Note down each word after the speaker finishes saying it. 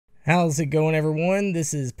How's it going, everyone?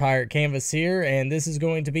 This is Pirate Canvas here, and this is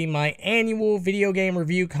going to be my annual video game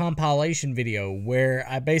review compilation video, where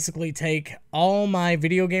I basically take all my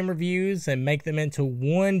video game reviews and make them into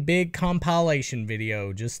one big compilation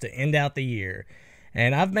video just to end out the year.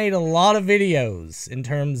 And I've made a lot of videos in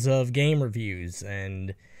terms of game reviews,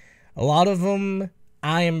 and a lot of them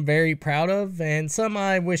I am very proud of, and some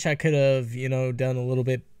I wish I could have, done a little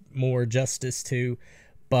bit more justice to.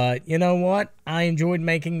 But you know what? I enjoyed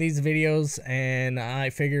making these videos, and I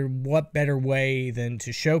figured what better way than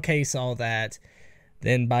to showcase all that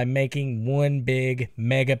than by making one big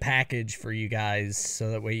mega package for you guys,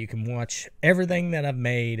 so that way you can watch everything that I've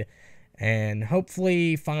made and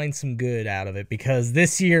hopefully find some good out of it. Because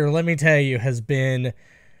this year, let me tell you, has been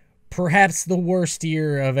perhaps the worst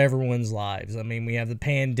year of everyone's lives. I mean, we have the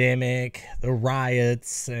pandemic, the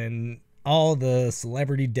riots, and all the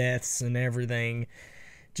celebrity deaths and everything.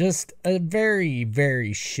 Just a very,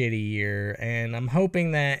 very shitty year, and I'm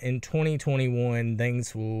hoping that in 2021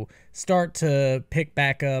 things will start to pick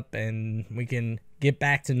back up and we can get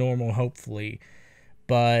back to normal, hopefully.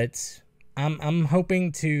 But I'm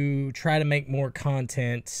hoping to try to make more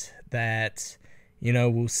content that,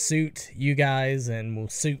 will suit you guys and will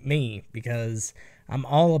suit me, because I'm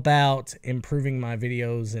all about improving my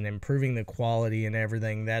videos and improving the quality and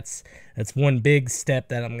everything. That's one big step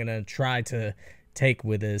that I'm going to try to take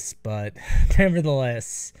with this. But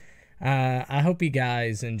nevertheless, I hope you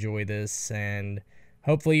guys enjoy this, and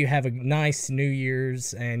hopefully you have a nice New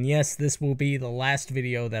Year's. And yes, this will be the last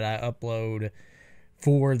video that I upload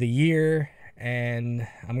for the year, and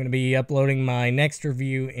I'm going to be uploading my next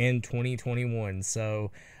review in 2021.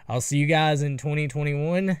 So I'll see you guys in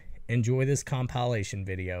 2021. Enjoy this compilation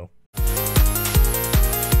video.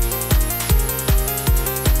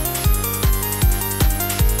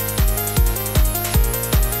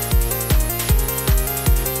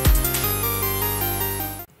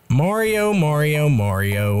 Mario, Mario,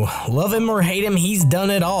 Mario. Love him or hate him, he's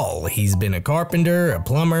done it all. He's been a carpenter, a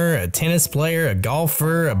plumber, a tennis player, a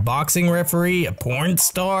golfer, a boxing referee, a porn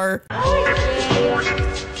star.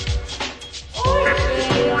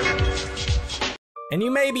 And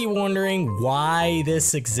you may be wondering why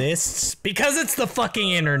this exists. Because it's the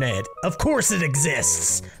fucking internet. Of course it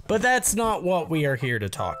exists. But that's not what we are here to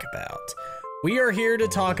talk about. We are here to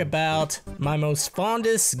talk about my most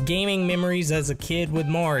fondest gaming memories as a kid with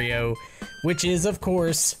Mario, which is, of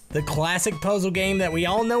course, the classic puzzle game that we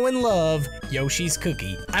all know and love, Yoshi's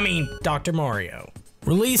Cookie. I mean, Dr. Mario.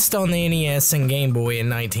 Released on the NES and Game Boy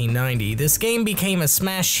in 1990, this game became a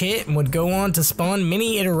smash hit and would go on to spawn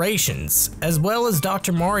many iterations, as well as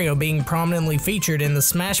Dr. Mario being prominently featured in the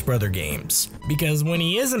Smash Bros. Games. Because when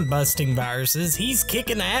he isn't busting viruses, he's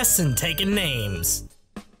kicking ass and taking names.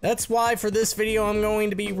 That's why for this video I'm going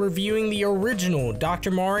to be reviewing the original Dr.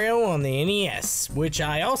 Mario on the NES, which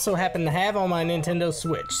I also happen to have on my Nintendo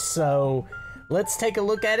Switch, so let's take a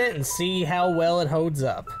look at it and see how well it holds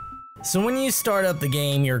up. So when you start up the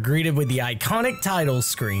game, you're greeted with the iconic title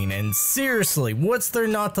screen, and seriously, what's there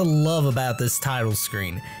not to love about this title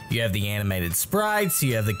screen? You have the animated sprites,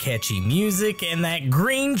 you have the catchy music, and that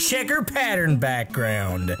green checker pattern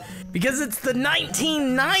background. Because it's the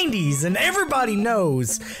 1990s, and everybody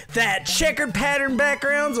knows that checkered pattern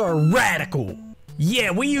backgrounds are radical. Yeah,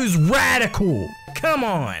 we use radical. Come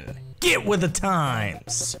on, get with the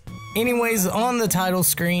times. Anyways, on the title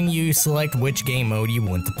screen, you select which game mode you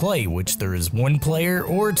want to play, which there is 1-player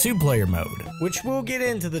or 2-player mode, which we'll get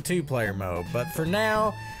into the 2-player mode, but for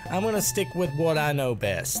now, I'm gonna stick with what I know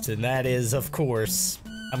best, and that is, of course,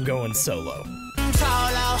 I'm going solo.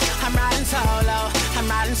 I'm riding solo, I'm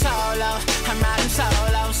riding solo, I'm riding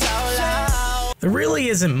solo, solo. There really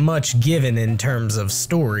isn't much given in terms of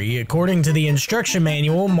story. According to the instruction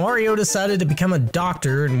manual, Mario decided to become a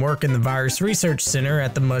doctor and work in the Virus Research Center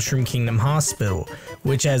at the Mushroom Kingdom Hospital,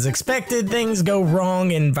 which as expected, things go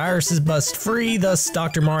wrong and viruses bust free, thus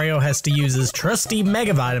Dr. Mario has to use his trusty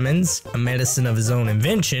Mega Vitamins, a medicine of his own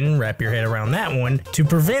invention, wrap your head around that one, to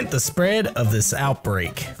prevent the spread of this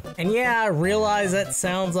outbreak. And yeah, I realize that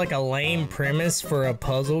sounds like a lame premise for a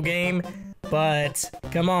puzzle game, but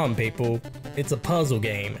come on people, it's a puzzle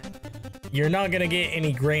game. You're not gonna get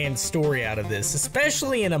any grand story out of this,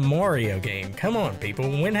 especially in a Mario game. Come on people,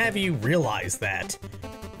 when have you realized that?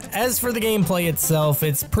 As for the gameplay itself,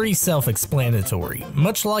 it's pretty self-explanatory.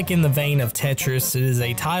 Much like in the vein of Tetris, it is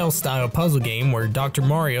a tile-style puzzle game where Dr.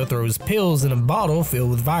 Mario throws pills in a bottle filled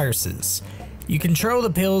with viruses. You control the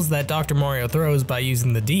pills that Dr. Mario throws by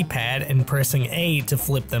using the D-pad and pressing A to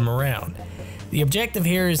flip them around. The objective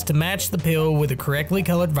here is to match the pill with a correctly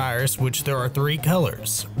colored virus, which there are 3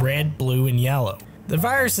 colors, red, blue, and yellow. The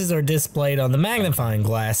viruses are displayed on the magnifying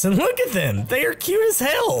glass, and look at them, they are cute as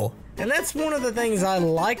hell! And that's one of the things I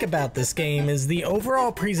like about this game is the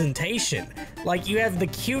overall presentation. Like, you have the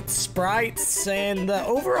cute sprites, and the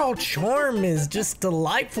overall charm is just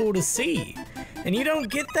delightful to see. And you don't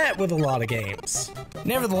get that with a lot of games.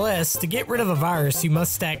 Nevertheless, to get rid of a virus, you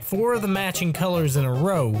must stack 4 of the matching colors in a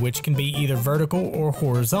row, which can be either vertical or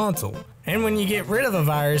horizontal. And when you get rid of a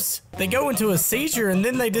virus, they go into a seizure and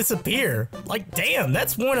then they disappear. Like, damn,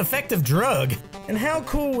 that's one effective drug. And how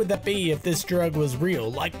cool would that be if this drug was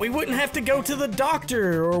real? Like, we wouldn't have to go to the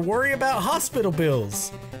doctor or worry about hospital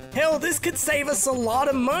bills. Hell, this could save us a lot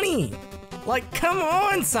of money. Like, come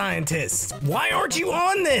on, scientists! Why aren't you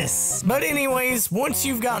on this? But anyways, once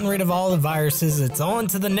you've gotten rid of all the viruses, it's on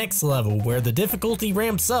to the next level, where the difficulty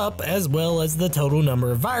ramps up, as well as the total number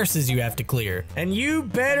of viruses you have to clear. And you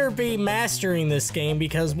better be mastering this game,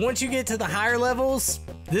 because once you get to the higher levels,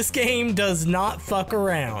 this game does not fuck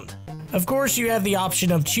around. Of course, you have the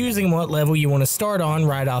option of choosing what level you want to start on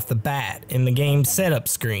right off the bat in the game's setup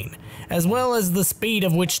screen, as well as the speed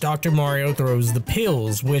of which Dr. Mario throws the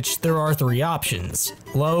pills, which there are 3 options: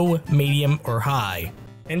 low, medium, or high.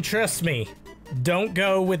 And trust me, don't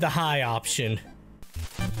go with the high option.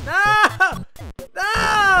 No!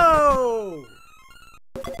 No!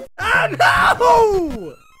 Oh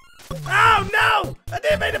no! Oh no! I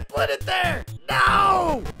didn't mean to put it there!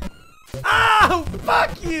 No! Oh,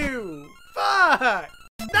 fuck you! Fuck!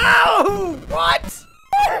 No! What?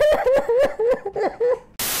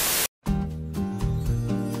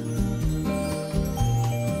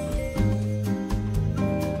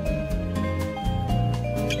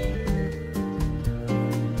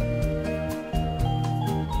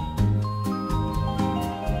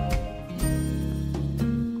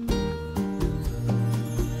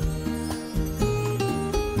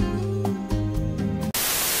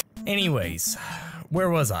 Anyways, where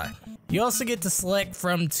was I? You also get to select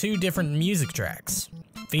from 2 different music tracks,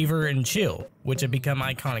 Fever and Chill, which have become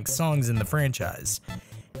iconic songs in the franchise.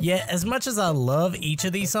 Yet, as much as I love each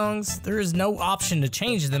of these songs, there is no option to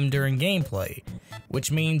change them during gameplay,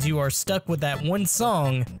 which means you are stuck with that one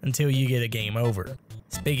song until you get a game over.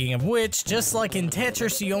 Speaking of which, just like in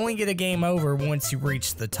Tetris, you only get a game over once you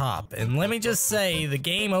reach the top, and let me just say, the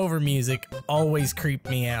game over music always creeped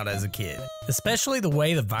me out as a kid. Especially the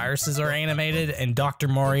way the viruses are animated and Dr.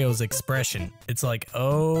 Mario's expression. It's like,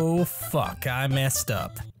 oh fuck, I messed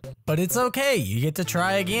up. But it's okay, you get to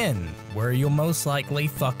try again, where you'll most likely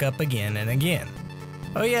fuck up again and again.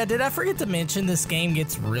 Oh yeah, did I forget to mention this game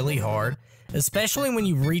gets really hard? Especially when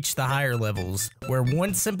you reach the higher levels, where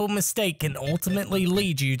one simple mistake can ultimately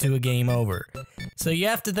lead you to a game over. So you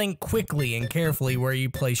have to think quickly and carefully where you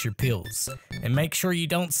place your pills, and make sure you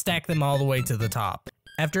don't stack them all the way to the top.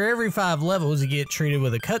 After every 5 levels, you get treated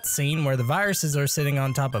with a cutscene where the viruses are sitting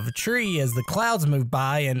on top of a tree as the clouds move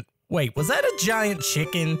by and— wait, was that a giant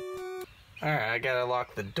chicken? Alright, I gotta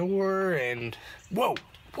lock the door and— whoa!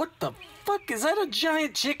 What the fuck? Is that a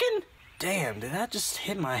giant chicken? Damn, did I just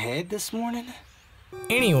hit my head this morning?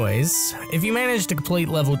 Anyways, if you manage to complete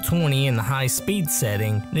level 20 in the high speed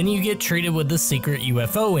setting, then you get treated with the secret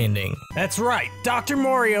UFO ending. That's right, Dr.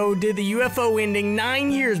 Mario did the UFO ending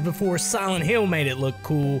 9 years before Silent Hill made it look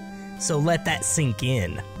cool, so let that sink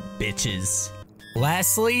in, bitches.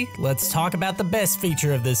 Lastly, let's talk about the best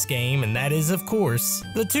feature of this game, and that is, of course,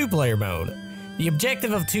 the 2-player mode. The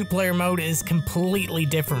objective of 2-player mode is completely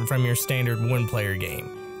different from your standard 1-player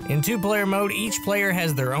game. In 2-player mode, each player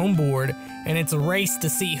has their own board, and it's a race to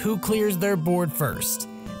see who clears their board first.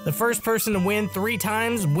 The first person to win 3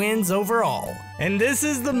 times wins overall. And this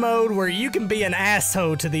is the mode where you can be an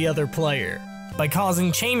asshole to the other player. By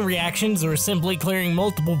causing chain reactions or simply clearing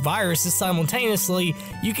multiple viruses simultaneously,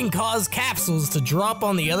 you can cause capsules to drop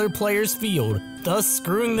on the other player's field, thus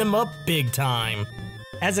screwing them up big time.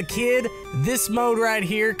 As a kid, this mode right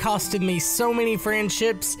here costed me so many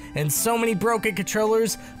friendships and so many broken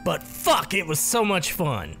controllers, but fuck, it was so much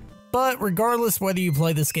fun. But regardless whether you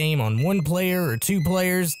play this game on 1 player or 2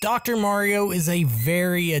 players, Dr. Mario is a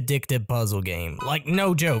very addictive puzzle game. Like,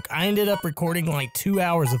 no joke, I ended up recording like 2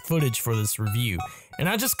 hours of footage for this review, and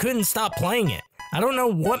I just couldn't stop playing it. I don't know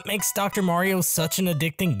what makes Dr. Mario such an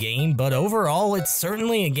addicting game, but overall it's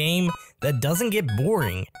certainly a game that doesn't get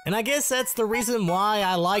boring. And I guess that's the reason why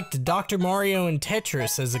I liked Dr. Mario and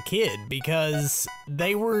Tetris as a kid, because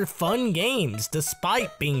they were fun games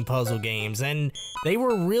despite being puzzle games, and they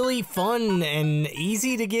were really fun and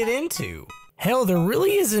easy to get into. Hell, there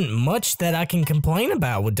really isn't much that I can complain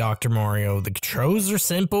about with Dr. Mario. The controls are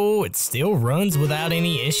simple, it still runs without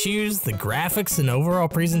any issues, the graphics and overall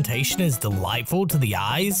presentation is delightful to the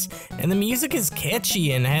eyes, and the music is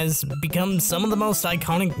catchy and has become some of the most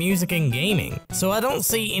iconic music in gaming. So I don't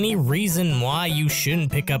see any reason why you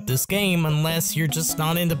shouldn't pick up this game unless you're just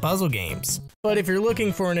not into puzzle games. But if you're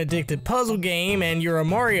looking for an addictive puzzle game and you're a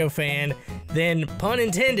Mario fan, then, pun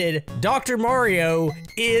intended, Dr. Mario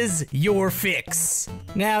is your fix.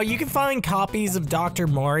 Now, you can find copies of Dr.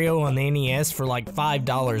 Mario on the NES for like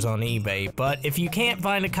 $5 on eBay, but if you can't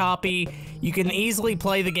find a copy, you can easily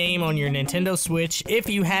play the game on your Nintendo Switch if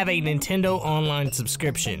you have a Nintendo Online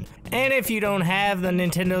subscription. And if you don't have the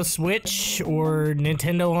Nintendo Switch or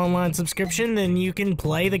Nintendo Online subscription, then you can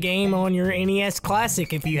play the game on your NES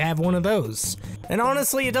Classic if you have one of those. And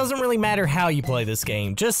honestly, it doesn't really matter how you play this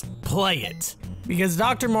game, just play it. Because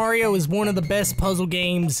Dr. Mario is one of the best puzzle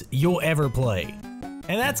games you'll ever play.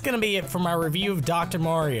 And that's gonna be it for my review of Dr.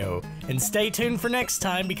 Mario. And stay tuned for next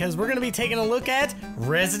time because we're gonna be taking a look at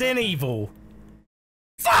Resident Evil.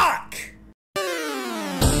 Fuck!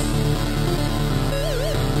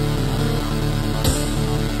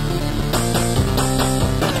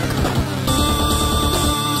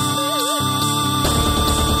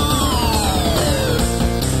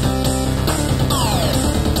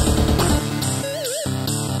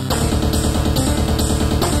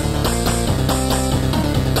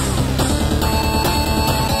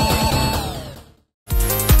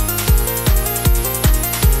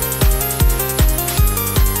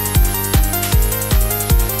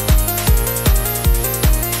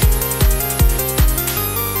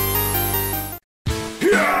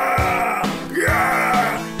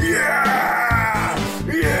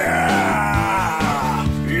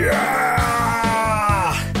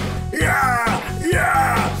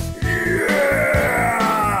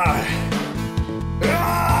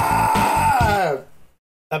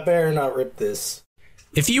 I better not rip this.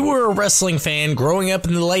 If you were a wrestling fan growing up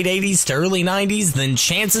in the late 80s to early 90s, then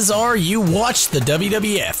chances are you watched the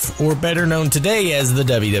WWF, or better known today as the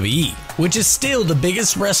WWE, which is still the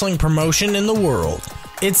biggest wrestling promotion in the world.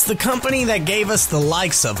 It's the company that gave us the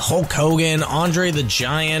likes of Hulk Hogan, Andre the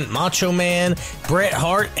Giant, Macho Man, Bret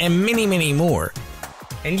Hart, and many, many more.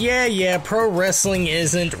 And yeah, pro wrestling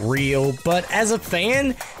isn't real, but as a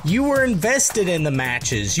fan, you were invested in the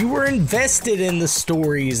matches, you were invested in the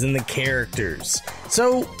stories and the characters.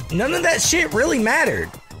 So, none of that shit really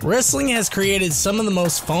mattered. Wrestling has created some of the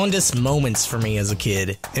most fondest moments for me as a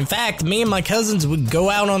kid. In fact, me and my cousins would go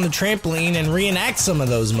out on the trampoline and reenact some of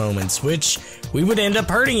those moments, which we would end up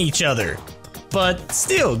hurting each other. But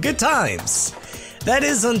still, good times. That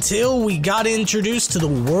is until we got introduced to the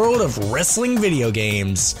world of wrestling video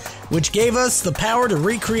games, which gave us the power to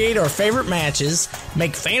recreate our favorite matches,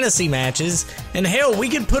 make fantasy matches, and hell, we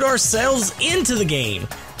could put ourselves into the game.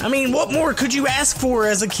 I mean, what more could you ask for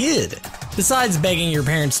as a kid? Besides begging your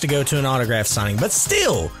parents to go to an autograph signing, but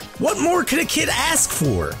still, what more could a kid ask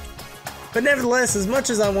for? But nevertheless, as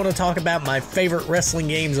much as I want to talk about my favorite wrestling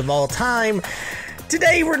games of all time,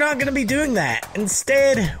 today we're not going to be doing that.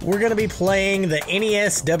 Instead, we're going to be playing the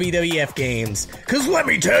NES WWF games. Cause let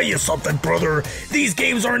me tell you something, brother, these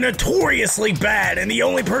games are notoriously bad and the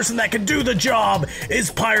only person that can do the job is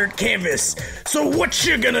Pirate Canvas. So what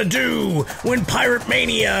you gonna do when Pirate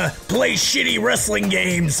Mania plays shitty wrestling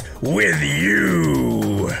games with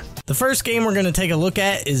you? The first game we're going to take a look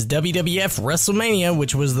at is WWF Wrestlemania,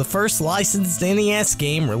 which was the first licensed NES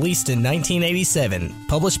game released in 1987,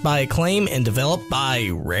 published by Acclaim and developed by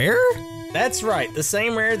Rare? That's right, the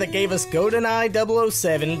same Rare that gave us GoldenEye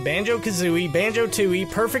 007, Banjo-Kazooie, Banjo-Tooie,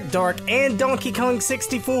 Perfect Dark, and Donkey Kong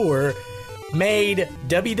 64 made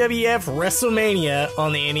WWF Wrestlemania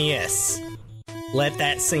on the NES. Let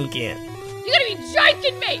that sink in. You gotta be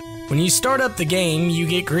joking me! When you start up the game, you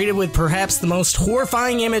get greeted with perhaps the most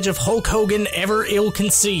horrifying image of Hulk Hogan ever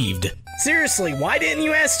ill-conceived. Seriously, why didn't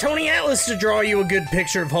you ask Tony Atlas to draw you a good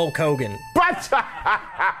picture of Hulk Hogan? What?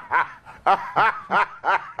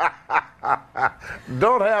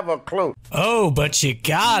 Don't have a clue. Oh, but you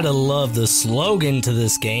gotta love the slogan to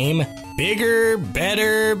this game. Bigger,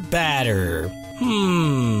 better, badder.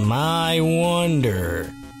 I wonder.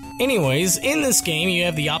 Anyways, in this game you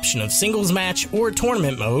have the option of singles match or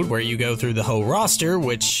tournament mode where you go through the whole roster,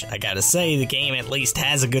 which I gotta say the game at least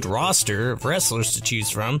has a good roster of wrestlers to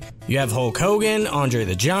choose from. You have Hulk Hogan, Andre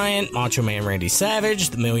the Giant, Macho Man Randy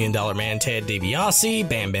Savage, the $1 Million Man Ted DiBiase,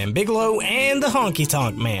 Bam Bam Bigelow, and the Honky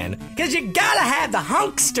Tonk Man. Cause you gotta have the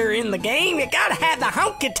Hunkster in the game, you gotta have the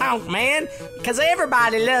Honky Tonk Man, cause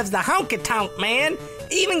everybody loves the Honky Tonk Man,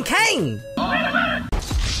 even Kane.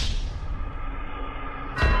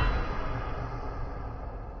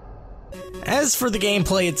 As for the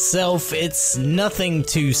gameplay itself, it's nothing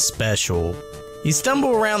too special. You stumble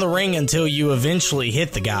around the ring until you eventually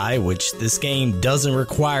hit the guy, which this game doesn't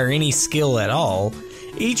require any skill at all.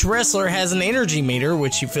 Each wrestler has an energy meter,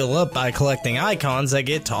 which you fill up by collecting icons that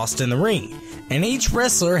get tossed in the ring. And each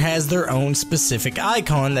wrestler has their own specific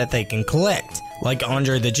icon that they can collect. Like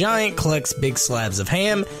Andre the Giant collects big slabs of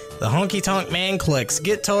ham, the Honky Tonk Man collects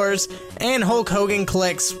guitars, and Hulk Hogan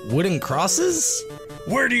collects wooden crosses?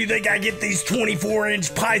 Where do you think I get these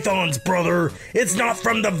 24-inch pythons, brother? It's not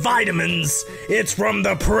from the vitamins, it's from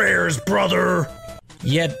the prayers, brother.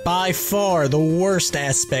 Yet by far the worst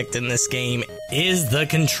aspect in this game is the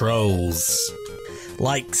controls.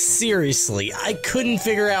 Like seriously, I couldn't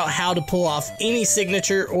figure out how to pull off any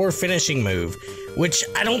signature or finishing move, which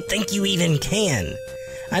I don't think you even can.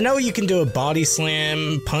 I know you can do a body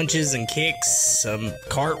slam, punches and kicks, a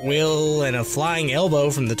cartwheel, and a flying elbow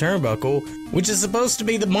from the turnbuckle, which is supposed to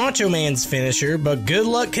be the Macho Man's finisher, but good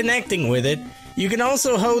luck connecting with it. You can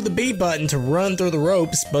also hold the B button to run through the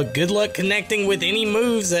ropes, but good luck connecting with any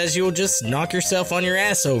moves as you'll just knock yourself on your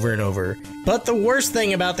ass over and over. But the worst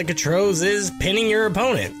thing about the controls is pinning your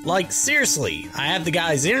opponent. Like seriously, I have the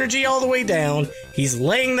guy's energy all the way down, he's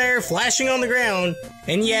laying there flashing on the ground,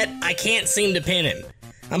 and yet I can't seem to pin him.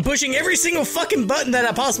 I'm pushing every single fucking button that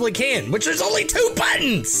I possibly can, which there's only 2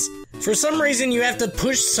 buttons! For some reason you have to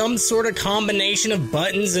push some sort of combination of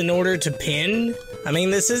buttons in order to pin. I mean,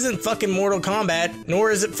 this isn't fucking Mortal Kombat,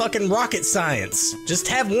 nor is it fucking rocket science. Just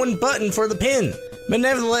have one button for the pin. But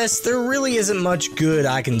nevertheless, there really isn't much good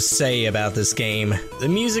I can say about this game. The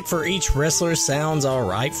music for each wrestler sounds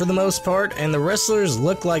alright for the most part, and the wrestlers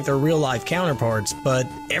look like their real life counterparts, but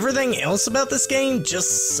everything else about this game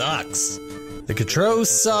just sucks. The controls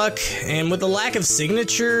suck, and with the lack of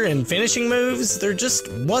signature and finishing moves, there just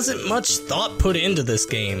wasn't much thought put into this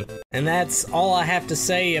game. And that's all I have to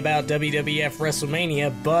say about WWF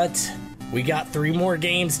WrestleMania, but we got 3 more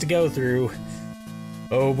games to go through.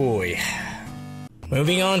 Oh boy.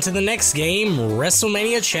 Moving on to the next game,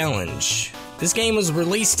 Wrestlemania Challenge. This game was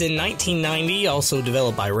released in 1990, also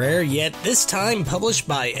developed by Rare, yet this time published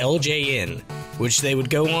by LJN, which they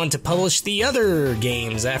would go on to publish the other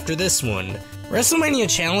games after this one. WrestleMania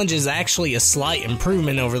Challenge is actually a slight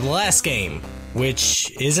improvement over the last game, which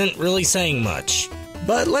isn't really saying much.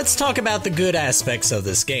 But let's talk about the good aspects of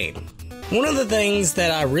this game. One of the things that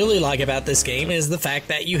I really like about this game is the fact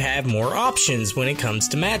that you have more options when it comes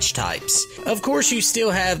to match types. Of course, you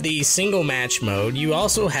still have the single match mode, you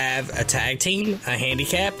also have a tag team, a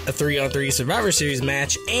handicap, a 3-on-3 Survivor Series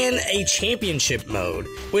match, and a championship mode,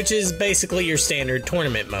 which is basically your standard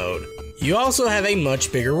tournament mode. You also have a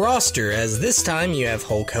much bigger roster, as this time you have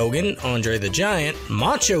Hulk Hogan, Andre the Giant,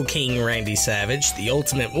 Macho King Randy Savage, the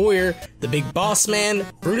Ultimate Warrior, the Big Boss Man,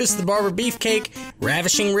 Brutus the Barber Beefcake,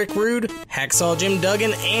 Ravishing Rick Rude, Hacksaw Jim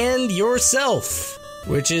Duggan, and yourself,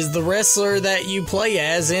 which is the wrestler that you play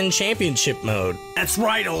as in championship mode. That's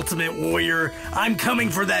right, Ultimate Warrior. I'm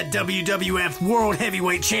coming for that WWF World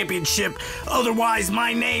Heavyweight Championship, otherwise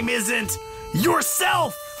my name isn't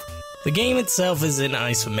yourself! The game itself is in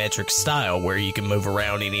isometric style, where you can move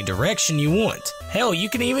around any direction you want. Hell, you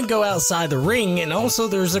can even go outside the ring, and also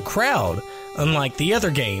there's a crowd, unlike the other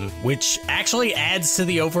game, which actually adds to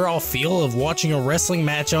the overall feel of watching a wrestling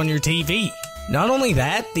match on your TV. Not only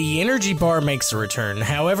that, the energy bar makes a return,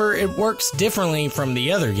 however, it works differently from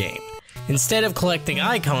the other game. Instead of collecting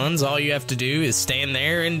icons, all you have to do is stand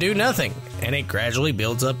there and do nothing, and it gradually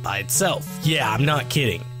builds up by itself. Yeah, I'm not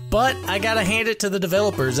kidding. But I gotta hand it to the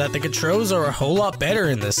developers that the controls are a whole lot better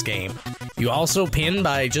in this game. You also pin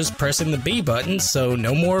by just pressing the B button, so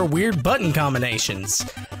no more weird button combinations.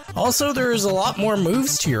 Also, there's a lot more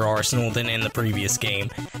moves to your arsenal than in the previous game.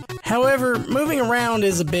 However, moving around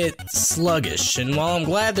is a bit sluggish, and while I'm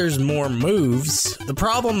glad there's more moves, the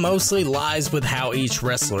problem mostly lies with how each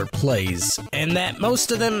wrestler plays, and that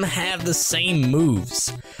most of them have the same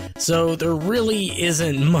moves. So there really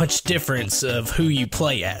isn't much difference of who you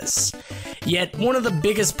play as. Yet, one of the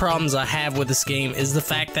biggest problems I have with this game is the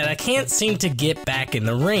fact that I can't seem to get back in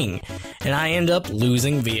the ring, and I end up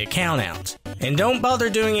losing via countout. And don't bother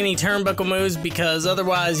doing any turnbuckle moves because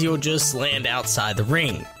otherwise you'll just land outside the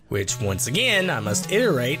ring. Which, once again, I must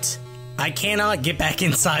iterate, I cannot get back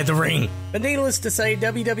inside the ring. But needless to say,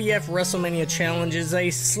 WWF WrestleMania Challenge is a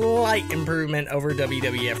slight improvement over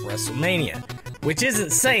WWF WrestleMania, which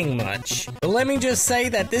isn't saying much. But let me just say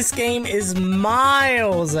that this game is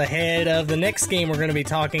miles ahead of the next game we're going to be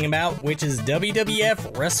talking about, which is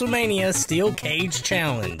WWF WrestleMania Steel Cage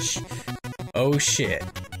Challenge. Oh shit.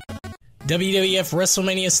 WWF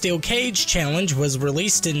WrestleMania Steel Cage Challenge was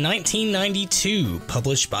released in 1992,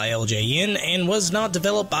 published by LJN, and was not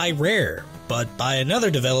developed by Rare. but by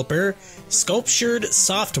another developer, Sculptured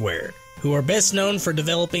Software, who are best known for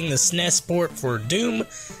developing the SNES port for Doom,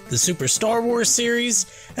 the Super Star Wars series,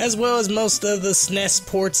 as well as most of the SNES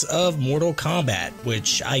ports of Mortal Kombat,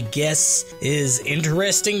 which I guess is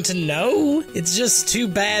interesting to know. It's just too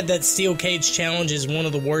bad that Steel Cage Challenge is one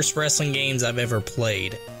of the worst wrestling games I've ever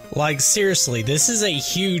played. Like, seriously, this is a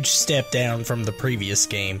huge step down from the previous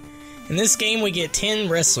game. In this game, we get 10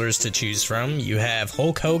 wrestlers to choose from. You have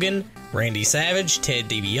Hulk Hogan, Randy Savage, Ted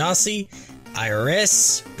DiBiase,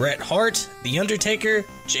 IRS, Bret Hart, The Undertaker,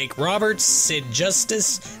 Jake Roberts, Sid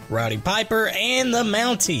Justice, Roddy Piper, and the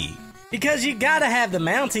Mountie. Because you gotta have the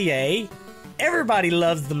Mountie, eh? Everybody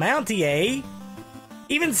loves the Mountie, eh?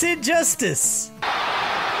 Even Sid Justice.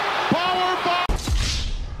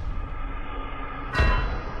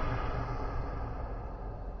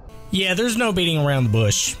 Yeah, there's no beating around the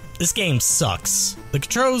bush. This game sucks. The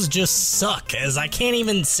controls just suck, as I can't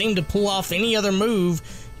even seem to pull off any other move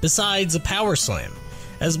besides a power slam,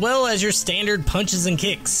 as well as your standard punches and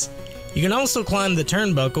kicks. You can also climb the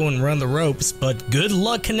turnbuckle and run the ropes, but good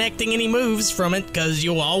luck connecting any moves from it, cause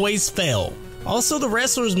you'll always fail. Also, the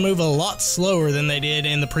wrestlers move a lot slower than they did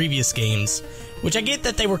in the previous games, which I get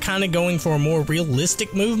that they were kinda going for a more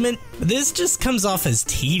realistic movement, but this just comes off as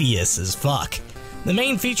tedious as fuck. The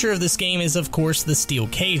main feature of this game is, of course, the steel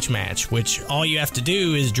cage match, which all you have to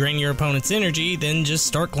do is drain your opponent's energy, then just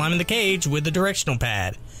start climbing the cage with the directional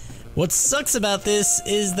pad. What sucks about this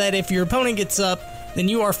is that if your opponent gets up, then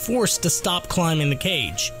you are forced to stop climbing the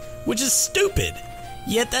cage, which is stupid.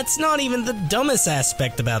 Yet that's not even the dumbest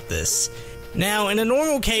aspect about this. Now, in a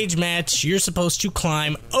normal cage match, you're supposed to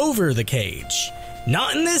climb over the cage.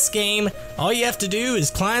 Not in this game. All you have to do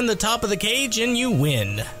is climb the top of the cage and you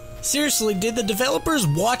win. Seriously, did the developers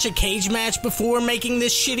watch a cage match before making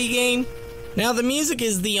this shitty game? Now, the music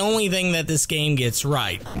is the only thing that this game gets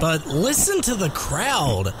right, but listen to the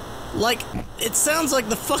crowd. Like, it sounds like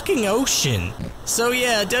the fucking ocean. So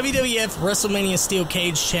yeah, WWF Wrestlemania Steel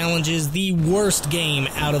Cage Challenge is the worst game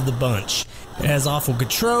out of the bunch. It has awful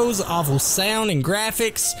controls, awful sound and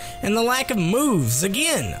graphics, and the lack of moves.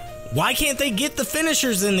 Again, why can't they get the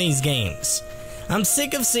finishers in these games? I'm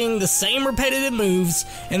sick of seeing the same repetitive moves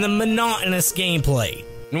and the monotonous gameplay.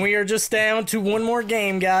 And we are just down to one more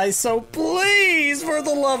game, guys, so please, for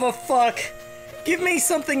the love of fuck, give me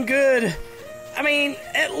something good. I mean,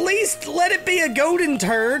 at least let it be a golden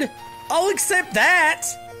turd. I'll accept that.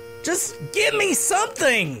 Just give me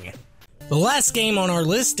something. The last game on our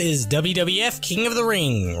list is WWF King of the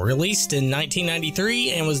Ring, released in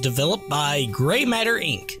 1993 and was developed by Grey Matter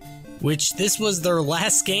Inc., which this was their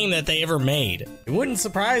last game that they ever made. It wouldn't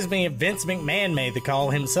surprise me if Vince McMahon made the call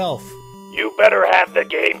himself. You better have the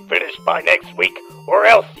game finished by next week, or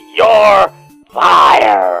else you're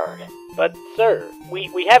fired! But, sir,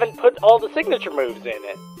 we haven't put all the signature moves in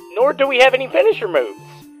it, nor do we have any finisher moves.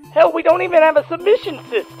 Hell, we don't even have a submission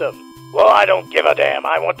system. Well, I don't give a damn.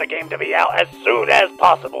 I want the game to be out as soon as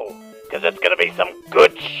possible, because it's gonna be some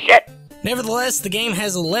good shit! Nevertheless, the game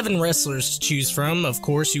has 11 wrestlers to choose from. Of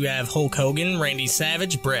course, you have Hulk Hogan, Randy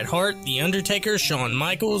Savage, Bret Hart, The Undertaker, Shawn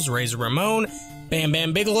Michaels, Razor Ramon, Bam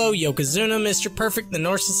Bam Bigelow, Yokozuna, Mr. Perfect, the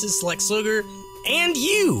Narcissist Lex Luger, and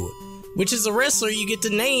you, which is a wrestler you get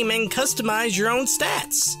to name and customize your own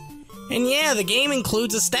stats. And yeah, the game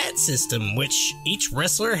includes a stat system, which each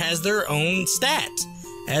wrestler has their own stat,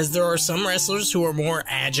 as there are some wrestlers who are more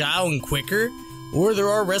agile and quicker, or there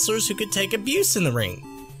are wrestlers who could take abuse in the ring.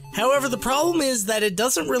 However, the problem is that it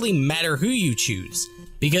doesn't really matter who you choose,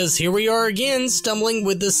 because here we are again stumbling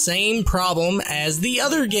with the same problem as the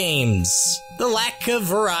other games. The lack of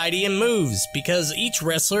variety in moves, because each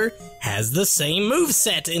wrestler has the same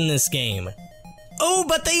moveset in this game. Oh,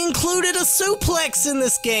 but they included a suplex in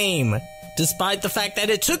this game! Despite the fact that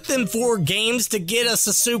it took them 4 games to get us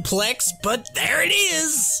a suplex, but there it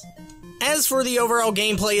is! As for the overall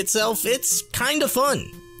gameplay itself, it's kinda fun.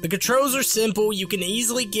 The controls are simple, you can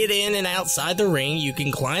easily get in and outside the ring, you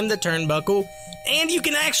can climb the turnbuckle, and you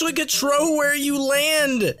can actually control where you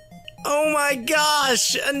land! Oh my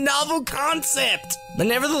gosh, a novel concept! But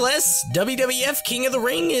nevertheless, WWF King of the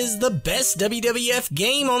Ring is the best WWF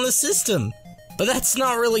game on the system. But that's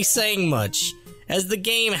not really saying much, as the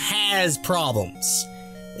game has problems.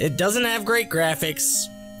 It doesn't have great graphics,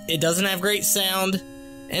 it doesn't have great sound,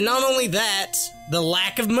 and not only that, the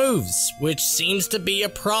lack of moves, which seems to be a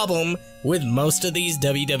problem with most of these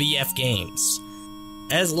WWF games.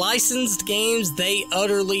 As licensed games, they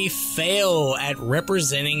utterly fail at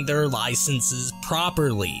representing their licenses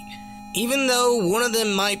properly. Even though one of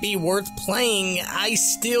them might be worth playing, I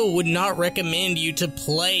still would not recommend you to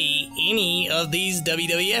play any of these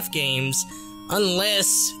WWF games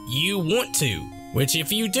unless you want to, which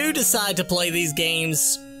if you do decide to play these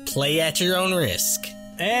games, play at your own risk.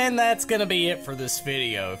 And that's gonna be it for this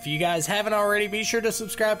video. If you guys haven't already, be sure to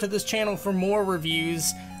subscribe to this channel for more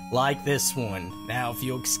reviews like this one. Now, if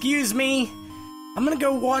you'll excuse me, I'm gonna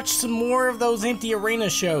go watch some more of those empty arena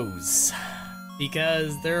shows,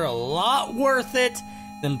 because they're a lot worth it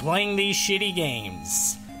than playing these shitty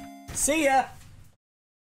games. See ya!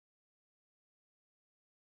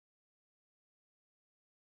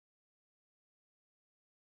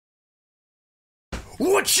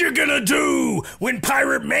 What you gonna do when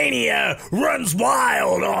Pirate Mania runs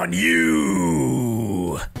wild on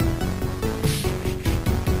you?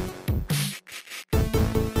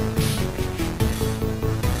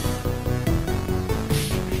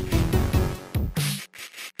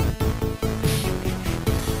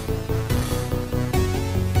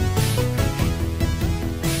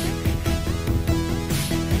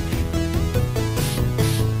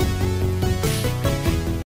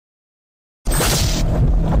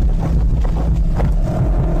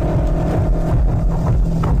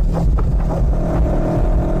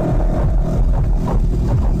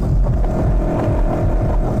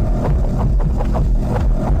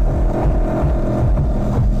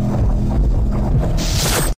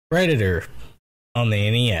 Predator on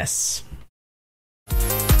the NES.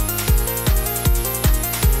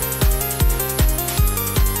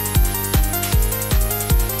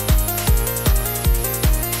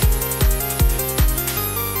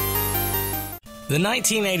 The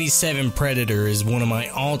 1987 Predator is one of my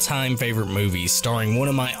all-time favorite movies, starring one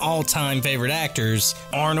of my all-time favorite actors,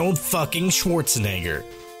 Arnold fucking Schwarzenegger.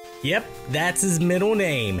 Yep, that's his middle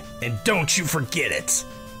name, and don't you forget it.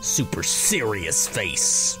 Super serious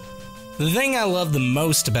face. The thing I love the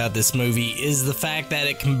most about this movie is the fact that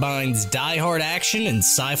it combines die-hard action and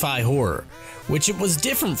sci-fi horror, which it was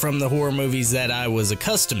different from the horror movies that I was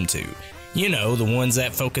accustomed to. You know, the ones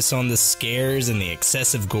that focus on the scares and the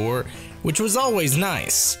excessive gore, which was always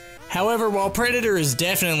nice. However, while Predator is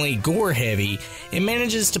definitely gore-heavy, it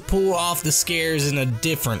manages to pull off the scares in a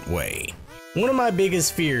different way. One of my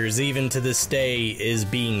biggest fears, even to this day, is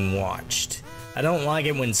being watched. I don't like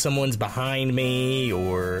it when someone's behind me,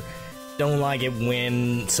 or don't like it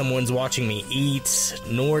when someone's watching me eat,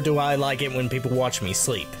 nor do I like it when people watch me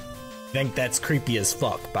sleep. I think that's creepy as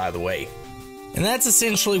fuck, by the way. And that's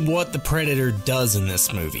essentially what the Predator does in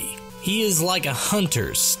this movie. He is like a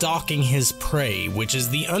hunter stalking his prey, which is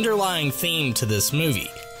the underlying theme to this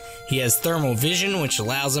movie. He has thermal vision, which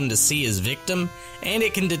allows him to see his victim, and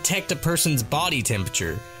it can detect a person's body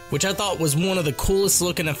temperature, which I thought was one of the coolest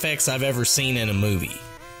looking effects I've ever seen in a movie.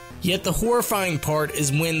 Yet the horrifying part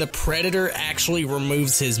is when the Predator actually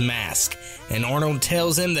removes his mask, and Arnold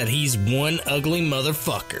tells him that he's one ugly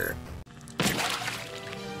motherfucker.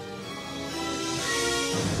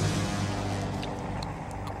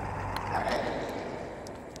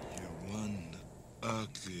 You're one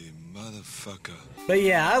ugly motherfucker. But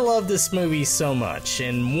yeah, I love this movie so much,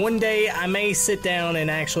 and one day I may sit down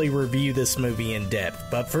and actually review this movie in depth.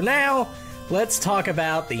 But for now, let's talk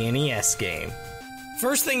about the NES game.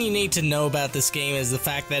 First thing you need to know about this game is the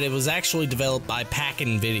fact that it was actually developed by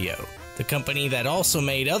Pack-In Video, the company that also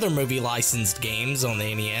made other movie licensed games on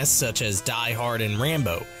the NES such as Die Hard and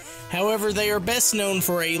Rambo. However, they are best known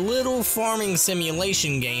for a little farming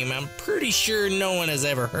simulation game I'm pretty sure no one has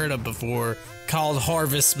ever heard of before, called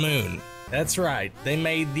Harvest Moon. That's right, they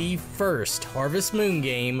made the first Harvest Moon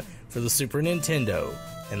game for the Super Nintendo,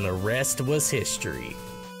 and the rest was history.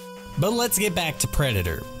 But let's get back to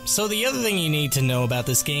Predator. So the other thing you need to know about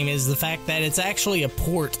this game is the fact that it's actually a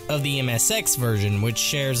port of the MSX version, which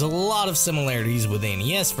shares a lot of similarities with the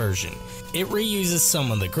NES version. It reuses some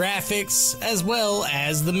of the graphics, as well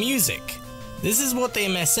as the music. This is what the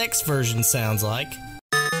MSX version sounds like.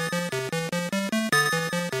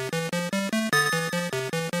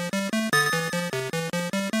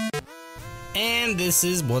 And this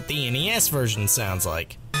is what the NES version sounds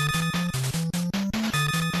like.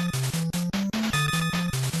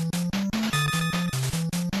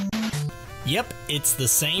 Yep, it's the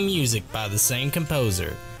same music by the same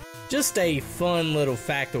composer. Just a fun little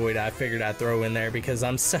factoid I figured I'd throw in there because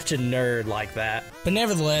I'm such a nerd like that. But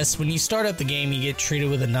nevertheless, when you start up the game, you get treated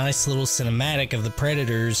with a nice little cinematic of the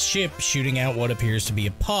Predator's ship shooting out what appears to be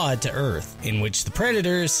a pod to Earth, in which the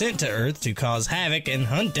Predator is sent to Earth to cause havoc and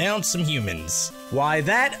hunt down some humans. Why,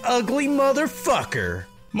 that ugly motherfucker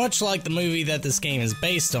Much like the movie that this game is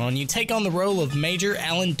based on, you take on the role of Major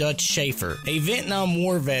Alan Dutch Schaefer, a Vietnam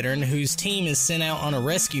War veteran whose team is sent out on a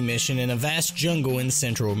rescue mission in a vast jungle in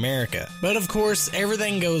Central America. But of course,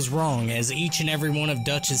 everything goes wrong as each and every one of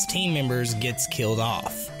Dutch's team members gets killed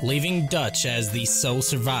off, leaving Dutch as the sole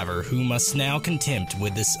survivor who must now contend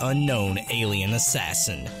with this unknown alien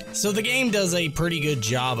assassin. So the game does a pretty good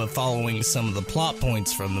job of following some of the plot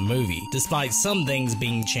points from the movie, despite some things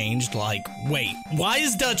being changed like, wait, why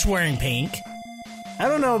is Dutch wearing pink? I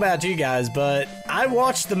don't know about you guys, but I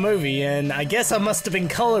watched the movie and I guess I must have been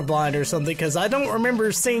colorblind or something because I don't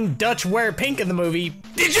remember seeing Dutch wear pink in the movie.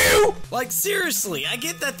 Did you? Like seriously, I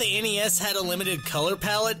get that the NES had a limited color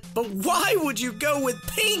palette, but why would you go with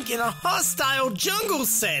pink in a hostile jungle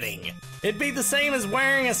setting? It'd be the same as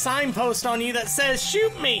wearing a signpost on you that says,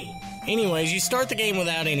 "Shoot me!" Anyways, you start the game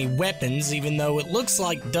without any weapons, even though it looks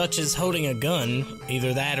like Dutch is holding a gun.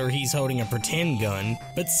 Either that or he's holding a pretend gun.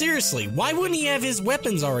 But seriously, why wouldn't he have his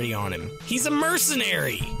weapons already on him? He's a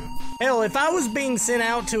mercenary! Hell, if I was being sent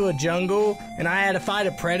out to a jungle and I had to fight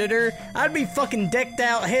a predator, I'd be fucking decked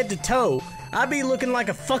out head to toe. I'd be looking like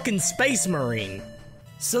a fucking space marine.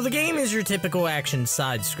 So the game is your typical action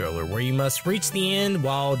side-scroller where you must reach the end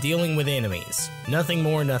while dealing with enemies. Nothing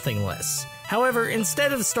more, nothing less. However,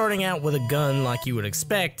 instead of starting out with a gun like you would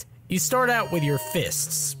expect, you start out with your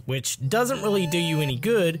fists, which doesn't really do you any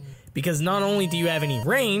good because not only do you have any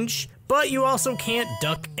range, but you also can't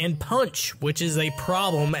duck and punch, which is a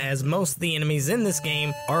problem as most of the enemies in this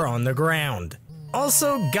game are on the ground.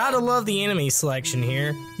 Also, gotta love the enemy selection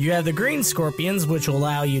here. You have the green scorpions, which will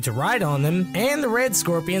allow you to ride on them, and the red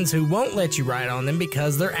scorpions who won't let you ride on them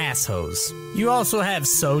because they're assholes. You also have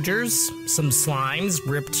soldiers, some slimes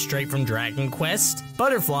ripped straight from Dragon Quest,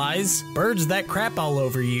 butterflies, birds that crap all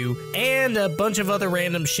over you, and a bunch of other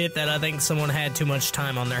random shit that I think someone had too much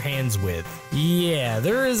time on their hands with. Yeah,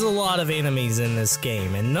 there is a lot of enemies in this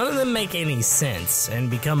game, and none of them make any sense, and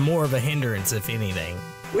become more of a hindrance if anything.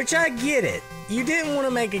 Which I get it. You didn't want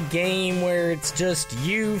to make a game where it's just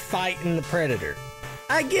you fighting the predator.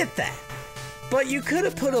 I get that. But you could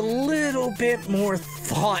have put a little bit more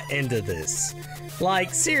thought into this.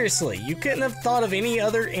 Like, seriously, you couldn't have thought of any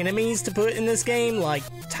other enemies to put in this game, like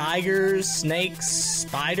tigers, snakes,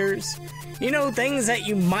 spiders? You know, things that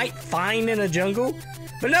you might find in a jungle?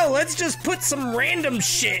 But no, let's just put some random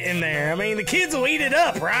shit in there. I mean, the kids will eat it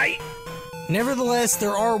up, right? Nevertheless,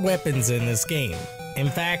 there are weapons in this game. In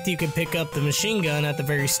fact, you can pick up the machine gun at the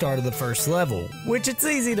very start of the first level, which it's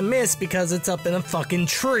easy to miss because it's up in a fucking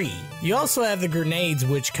tree. You also have the grenades,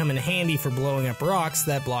 which come in handy for blowing up rocks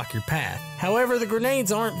that block your path. However, the grenades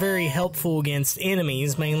aren't very helpful against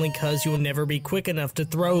enemies, mainly because you'll never be quick enough to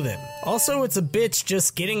throw them. Also, it's a bitch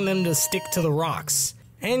just getting them to stick to the rocks.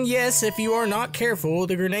 And yes, if you are not careful,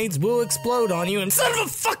 the grenades will explode on you and son of a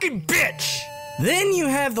fucking bitch! Then you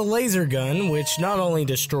have the laser gun, which not only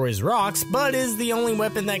destroys rocks, but is the only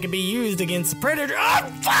weapon that can be used against the predator. Oh,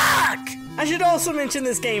 fuck! I should also mention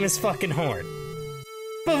this game is fucking hard.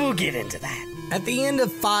 But we'll get into that. At the end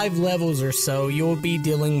of 5 levels or so, you'll be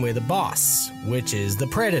dealing with a boss, which is the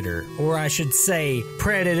predator. Or I should say,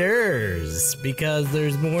 predators, because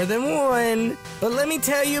there's more than one. But let me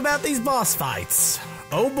tell you about these boss fights.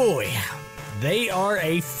 Oh boy, they are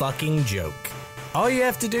a fucking joke. All you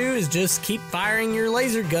have to do is just keep firing your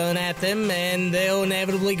laser gun at them and they'll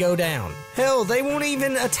inevitably go down. Hell, they won't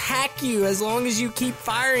even attack you as long as you keep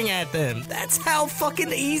firing at them. That's how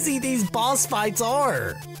fucking easy these boss fights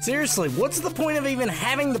are. Seriously, what's the point of even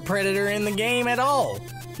having the predator in the game at all?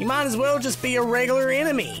 You might as well just be a regular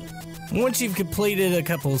enemy. Once you've completed a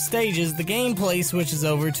couple of stages, the gameplay switches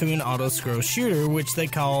over to an auto-scroll shooter, which they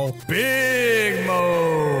call Big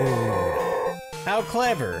Mode. How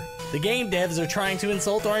clever. The game devs are trying to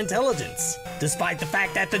insult our intelligence, despite the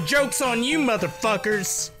fact that the joke's on you,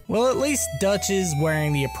 motherfuckers! Well, at least Dutch is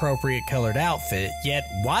wearing the appropriate colored outfit, yet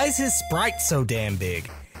why is his sprite so damn big?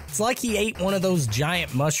 It's like he ate one of those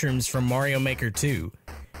giant mushrooms from Mario Maker 2.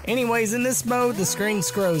 Anyways, in this mode, the screen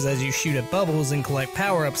scrolls as you shoot at bubbles and collect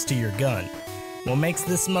power-ups to your gun. What makes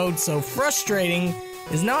this mode so frustrating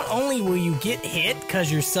is not only will you get hit cause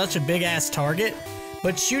you're such a big-ass target,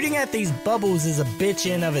 but shooting at these bubbles is a bitch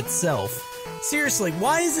in of itself. Seriously,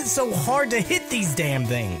 why is it so hard to hit these damn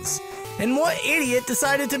things? And what idiot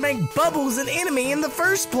decided to make bubbles an enemy in the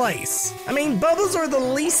first place? I mean, bubbles are the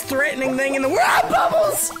least threatening thing in the world. Ah,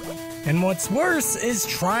 bubbles! And what's worse is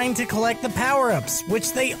trying to collect the power-ups,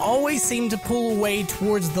 which they always seem to pull away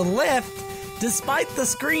towards the left, despite the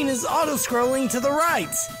screen is auto-scrolling to the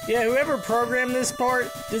right. Yeah, whoever programmed this part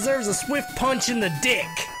deserves a swift punch in the dick.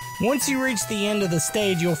 Once you reach the end of the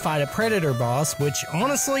stage, you'll fight a Predator boss, which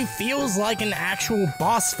honestly feels like an actual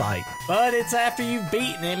boss fight. But it's after you've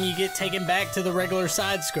beaten him, you get taken back to the regular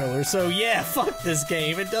side-scroller, so yeah, fuck this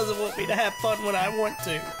game. It doesn't want me to have fun when I want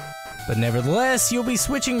to. But nevertheless, you'll be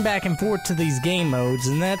switching back and forth to these game modes,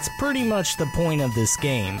 and that's pretty much the point of this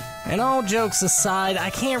game. And all jokes aside, I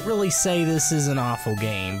can't really say this is an awful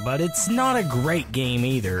game, but it's not a great game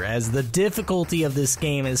either, as the difficulty of this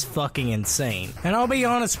game is fucking insane. And I'll be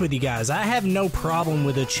honest with you guys, I have no problem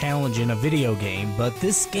with a challenge in a video game, but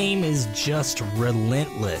this game is just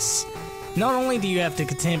relentless. Not only do you have to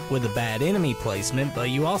contend with the bad enemy placement, but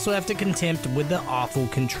you also have to contend with the awful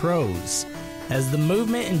controls, as the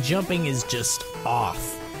movement and jumping is just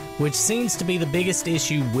off, which seems to be the biggest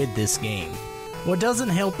issue with this game. What doesn't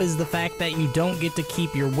help is the fact that you don't get to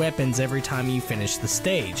keep your weapons every time you finish the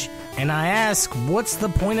stage. And I ask, what's the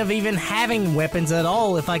point of even having weapons at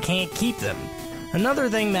all if I can't keep them? Another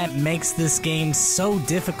thing that makes this game so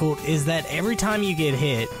difficult is that every time you get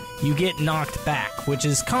hit, you get knocked back, which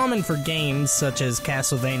is common for games such as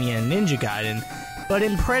Castlevania and Ninja Gaiden, but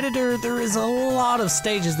in Predator, there is a lot of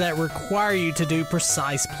stages that require you to do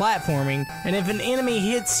precise platforming, and if an enemy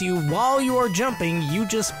hits you while you are jumping, you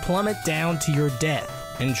just plummet down to your death.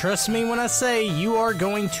 And trust me when I say you are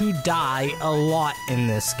going to die a lot in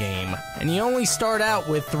this game, and you only start out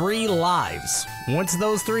with 3 lives. Once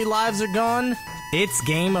those 3 lives are gone, it's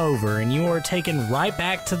game over, and you are taken right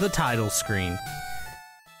back to the title screen.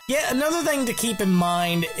 Yeah, another thing to keep in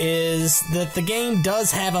mind is that the game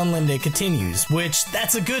does have unlimited continues, which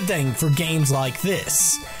that's a good thing for games like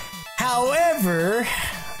this. However,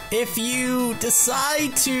 if you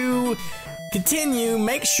decide to continue,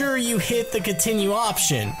 make sure you hit the continue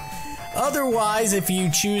option. Otherwise, if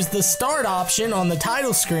you choose the start option on the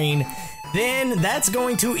title screen, then that's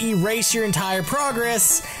going to erase your entire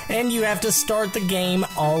progress and you have to start the game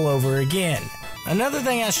all over again. Another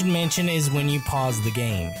thing I should mention is when you pause the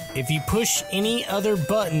game. If you push any other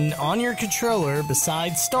button on your controller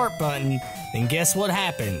besides start button, then guess what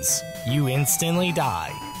happens? You instantly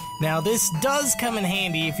die. Now this does come in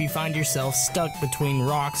handy if you find yourself stuck between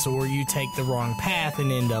rocks or you take the wrong path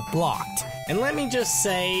and end up blocked. And let me just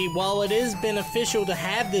say, while it is beneficial to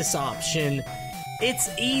have this option, it's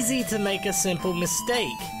easy to make a simple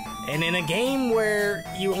mistake. And in a game where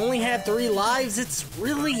you only have 3 lives, it's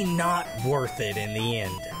really not worth it in the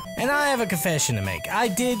end. And I have a confession to make. I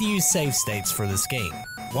did use save states for this game.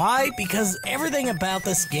 Why? Because everything about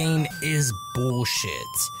this game is bullshit.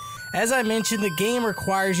 As I mentioned, the game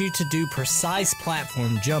requires you to do precise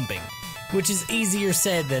platform jumping, which is easier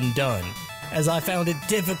said than done, as I found it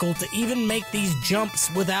difficult to even make these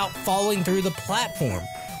jumps without falling through the platform,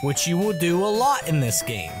 which you will do a lot in this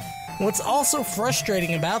game. What's also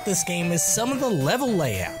frustrating about this game is some of the level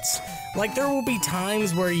layouts. Like, there will be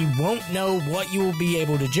times where you won't know what you will be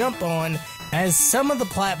able to jump on, as some of the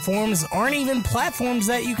platforms aren't even platforms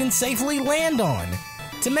that you can safely land on.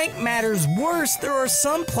 To make matters worse, there are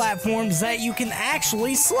some platforms that you can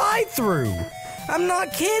actually slide through. I'm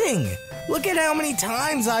not kidding. Look at how many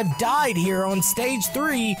times I've died here on stage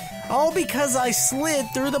 3, all because I slid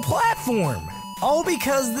through the platform. All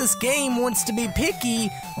because this game wants to be picky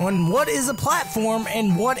on what is a platform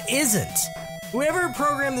and what isn't. Whoever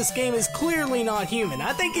programmed this game is clearly not human.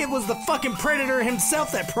 I think it was the fucking Predator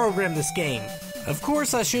himself that programmed this game. Of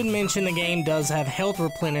course, I should mention the game does have health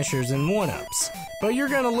replenishers and 1-ups, but you're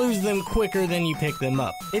gonna lose them quicker than you pick them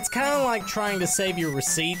up. It's kinda like trying to save your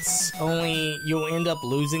receipts, only you'll end up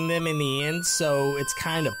losing them in the end, so it's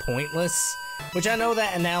kinda pointless. Which I know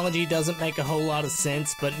that analogy doesn't make a whole lot of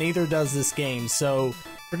sense, but neither does this game, so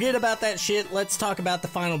forget about that shit. Let's talk about the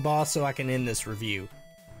final boss so I can end this review.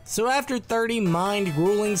 So after 30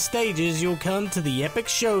 mind-grueling stages, you'll come to the epic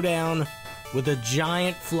showdown with a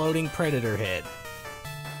giant floating predator head.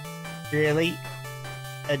 Really?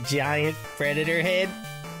 A giant predator head?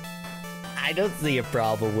 I don't see a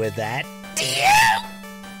problem with that.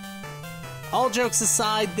 All jokes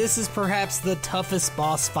aside, this is perhaps the toughest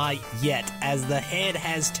boss fight yet, as the head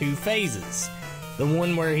has 2 phases. The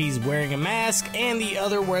one where he's wearing a mask, and the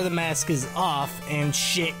other where the mask is off, and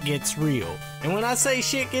shit gets real. And when I say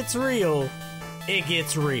shit gets real, it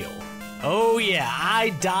gets real. Oh yeah, I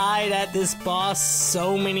died at this boss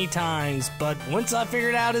so many times, but once I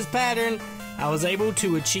figured out his pattern, I was able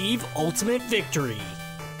to achieve ultimate victory.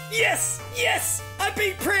 Yes! Yes! I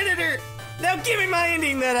beat Predator! Now give me my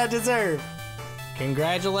ending that I deserve!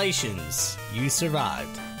 Congratulations, you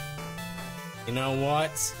survived. You know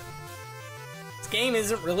what? This game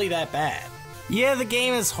isn't really that bad. Yeah, the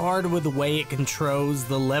game is hard with the way it controls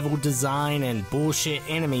the level design and bullshit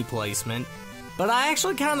enemy placement, but I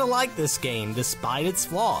actually kinda like this game despite its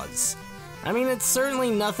flaws. I mean, it's certainly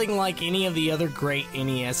nothing like any of the other great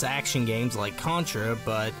NES action games like Contra,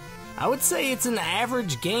 but I would say it's an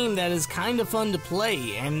average game that is kinda fun to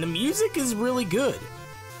play, and the music is really good.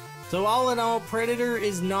 So all in all, Predator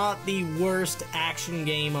is not the worst action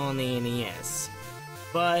game on the NES.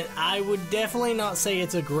 But I would definitely not say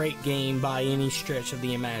it's a great game by any stretch of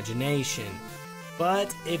the imagination.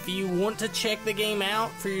 But if you want to check the game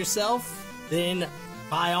out for yourself, then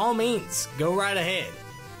by all means, go right ahead.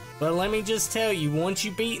 But let me just tell you, once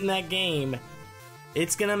you've beaten that game,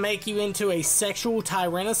 it's gonna make you into a sexual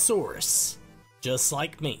Tyrannosaurus, just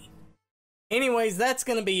like me. Anyways, that's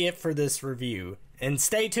gonna be it for this review. And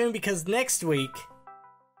stay tuned because next week...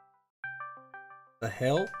 The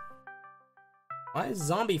hell? Why is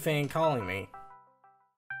Zombie Fan calling me?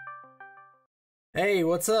 Hey,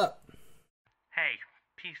 what's up? Hey,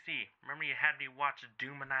 PC, remember you had me watch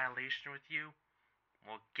Doom Annihilation with you?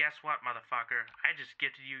 Well, guess what, motherfucker? I just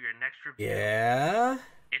gifted you your next review. Yeah?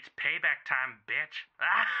 It's payback time, bitch.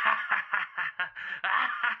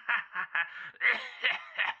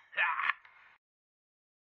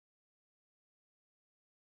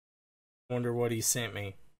 Wonder what he sent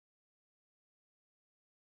me.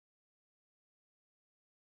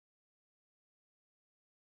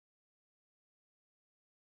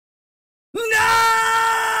 No!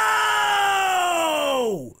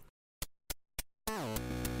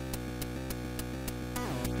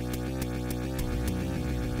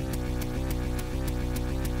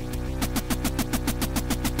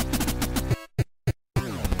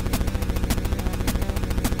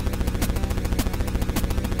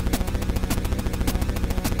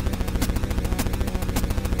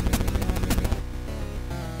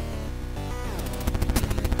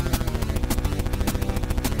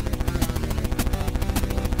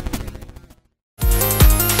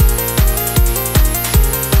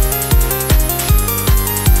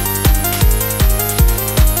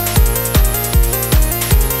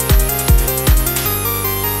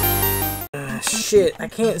 Shit, I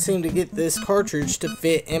can't seem to get this cartridge to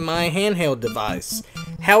fit in my handheld device.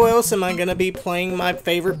 How else am I gonna be playing my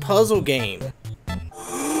favorite puzzle game?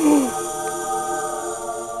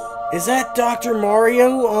 Is that Dr.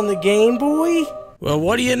 Mario on the Game Boy? Well,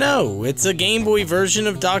 what do you know? It's a Game Boy version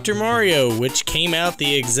of Dr. Mario, which came out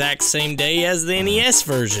the exact same day as the NES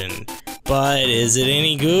version. But is it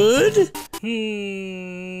any good?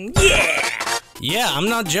 Yeah! Yeah, I'm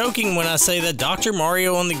not joking when I say that Dr.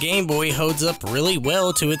 Mario on the Game Boy holds up really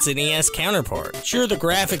well to its NES counterpart. Sure, the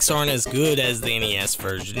graphics aren't as good as the NES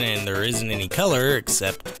version, and there isn't any color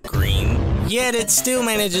except green. Yet it still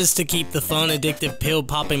manages to keep the fun, addictive,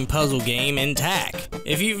 pill-popping puzzle game intact.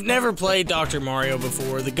 If you've never played Dr. Mario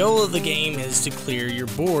before, the goal of the game is to clear your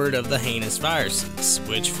board of the heinous viruses,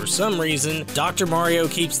 which for some reason, Dr. Mario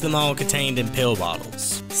keeps them all contained in pill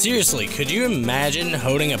bottles. Seriously, could you imagine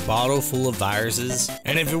holding a bottle full of viruses?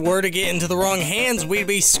 And if it were to get into the wrong hands, we'd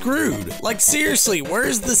be screwed. Like seriously,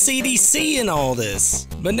 where's the CDC in all this?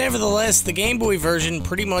 But nevertheless, the Game Boy version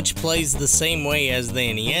pretty much plays the same way as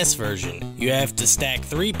the NES version. You have to stack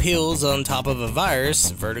 3 pills on top of a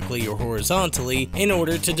virus, vertically or horizontally, in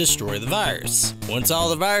order to destroy the virus. Once all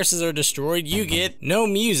the viruses are destroyed, you get no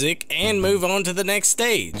music and move on to the next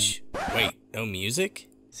stage. Wait, no music?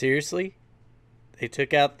 Seriously? They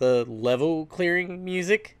took out the level clearing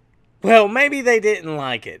music? Well, maybe they didn't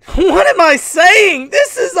like it. What am I saying?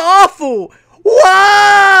 This is awful!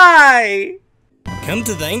 Why? Come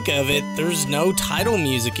to think of it, there's no title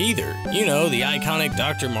music either. You know, the iconic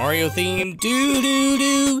Dr. Mario theme.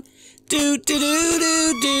 Do-do-do,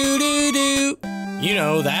 do-do-do-do-do-do-do. You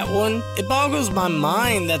know, that one? It boggles my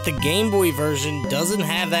mind that the Game Boy version doesn't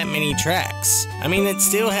have that many tracks. I mean, it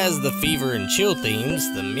still has the Fever and Chill themes,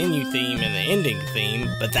 the menu theme, and the ending theme,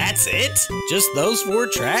 but that's it? Just those 4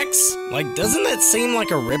 tracks? Like, doesn't that seem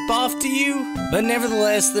like a ripoff to you? But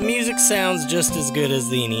nevertheless, the music sounds just as good as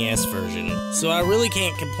the NES version, so I really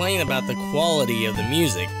can't complain about the quality of the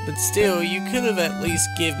music, but still, you could have at least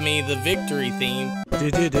give me the victory theme.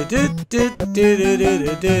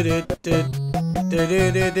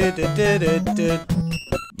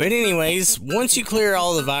 But anyways, once you clear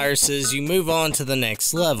all the viruses, you move on to the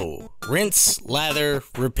next level. Rinse, lather,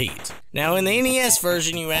 repeat. Now in the NES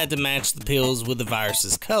version, you had to match the pills with the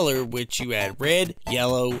virus's color, which you add red,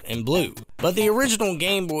 yellow, and blue. But the original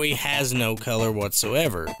Game Boy has no color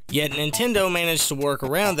whatsoever. Yet Nintendo managed to work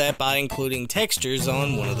around that by including textures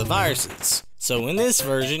on one of the viruses. So in this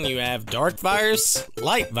version, you have Dark Virus,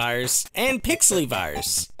 Light Virus, and Pixely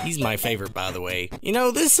Virus. He's my favorite, by the way. You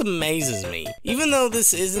know, this amazes me. Even though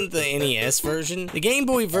this is isn't the NES version, the Game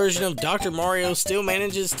Boy version of Dr. Mario still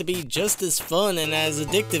manages to be just as fun and as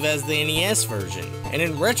addictive as the NES version. And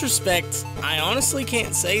in retrospect, I honestly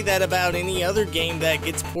can't say that about any other game that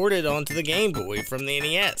gets ported onto the Game Boy from the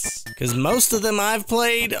NES, because most of them I've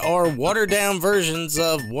played are watered down versions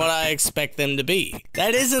of what I expect them to be.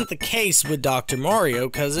 That isn't the case with Dr. Mario,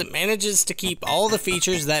 because it manages to keep all the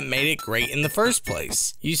features that made it great in the first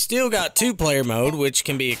place. You still got 2-player mode, which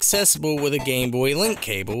can be accessible with a Game Boy Link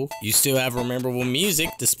cable. You still have rememberable music,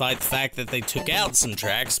 despite the fact that they took out some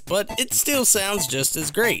tracks, but it still sounds just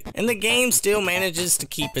as great. And the game still manages to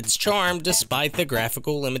keep its charm despite the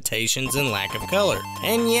graphical limitations and lack of color.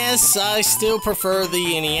 And yes, I still prefer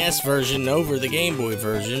the NES version over the Game Boy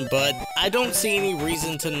version, but I don't see any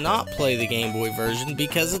reason to not play the Game Boy version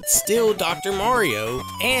because it's still Dr. Mario,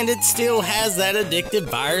 and it still has that addictive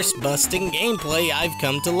virus-busting gameplay I've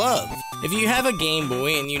come to love. If you have a Game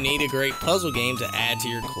Boy and you need a great puzzle game to add to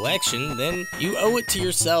your collection, then you owe it to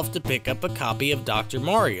yourself to pick up a copy of Dr.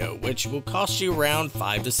 Mario, which will cost you around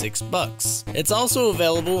 $5 to $6. It's also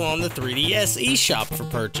available on the 3DS eShop for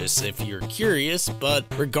purchase if you're curious, but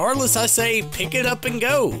regardless, I say pick it up and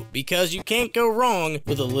go, because you can't go wrong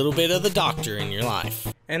with a little bit of the Doctor in your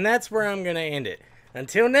life. And that's where I'm gonna end it.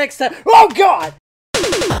 Until next time. Oh God!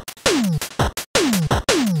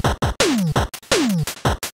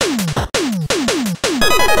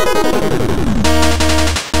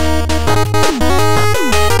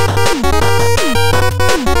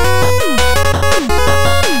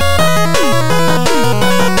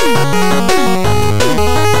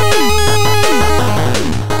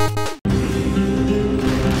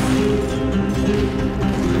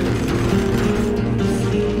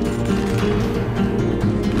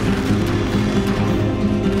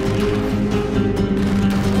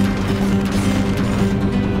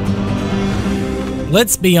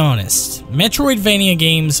 Let's be honest, Metroidvania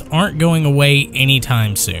games aren't going away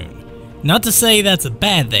anytime soon. Not to say that's a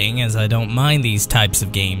bad thing, as I don't mind these types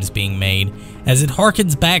of games being made, as it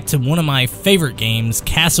harkens back to one of my favorite games,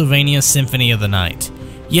 Castlevania Symphony of the Night.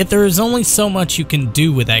 Yet there is only so much you can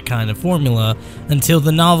do with that kind of formula until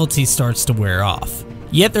the novelty starts to wear off.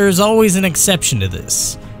 Yet there is always an exception to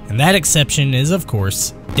this, and that exception is, of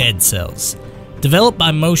course, Dead Cells. Developed by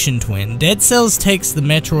Motion Twin, Dead Cells takes the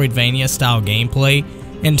Metroidvania style gameplay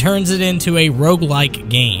and turns it into a roguelike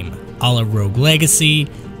game, a la Rogue Legacy,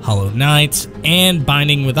 Hollow Knight, and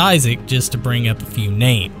Binding with Isaac, just to bring up a few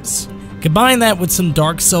names. Combine that with some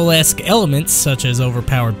Dark Soul-esque elements such as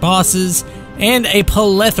overpowered bosses and a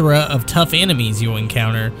plethora of tough enemies you'll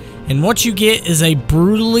encounter, and what you get is a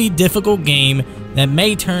brutally difficult game that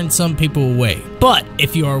may turn some people away. But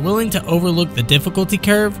if you are willing to overlook the difficulty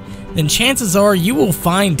curve, then chances are you will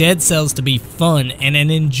find Dead Cells to be fun and an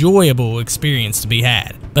enjoyable experience to be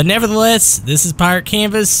had. But nevertheless, this is Pirate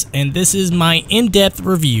Canvas, and this is my in-depth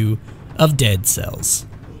review of Dead Cells.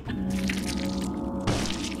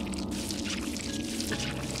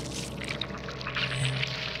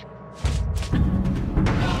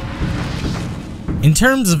 In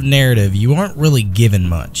terms of narrative, you aren't really given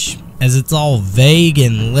much, as it's all vague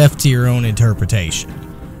and left to your own interpretation.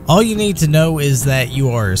 All you need to know is that you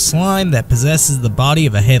are a slime that possesses the body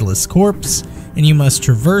of a headless corpse, and you must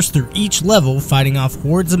traverse through each level fighting off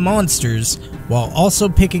hordes of monsters while also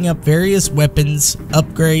picking up various weapons,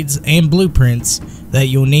 upgrades, and blueprints that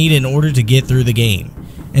you'll need in order to get through the game.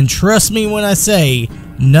 And trust me when I say,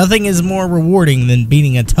 nothing is more rewarding than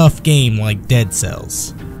beating a tough game like Dead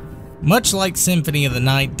Cells. Much like Symphony of the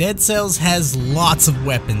Night, Dead Cells has lots of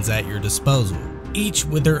weapons at your disposal, each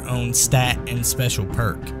with their own stat and special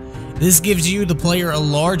perk. This gives you, the player, a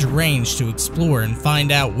large range to explore and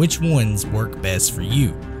find out which ones work best for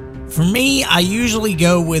you. For me, I usually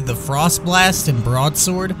go with the Frost Blast and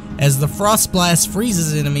Broadsword, as the Frost Blast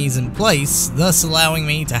freezes enemies in place, thus allowing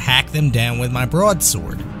me to hack them down with my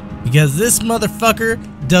Broadsword. Because this motherfucker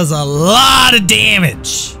does a lot of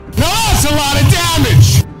damage! That's a lot of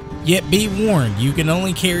damage! Yet be warned, you can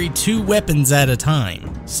only carry 2 weapons at a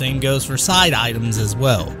time. Same goes for side items as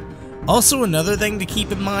well. Also, another thing to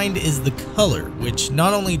keep in mind is the color, which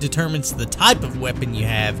not only determines the type of weapon you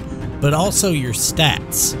have, but also your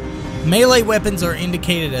stats. Melee weapons are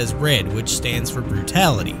indicated as red, which stands for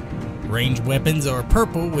brutality. Ranged weapons are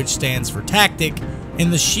purple, which stands for tactic,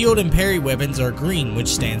 and the shield and parry weapons are green, which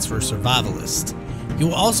stands for survivalist. You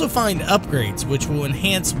will also find upgrades, which will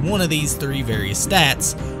enhance one of these 3 various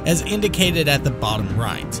stats, as indicated at the bottom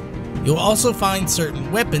right. You'll also find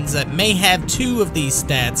certain weapons that may have 2 of these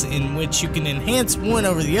stats, in which you can enhance one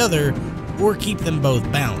over the other, or keep them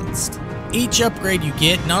both balanced. Each upgrade you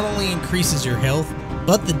get not only increases your health,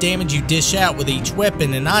 but the damage you dish out with each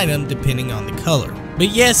weapon and item depending on the color. But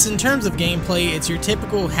yes, in terms of gameplay, it's your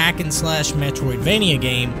typical hack and slash Metroidvania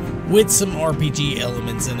game with some RPG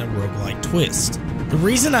elements and a roguelike twist. The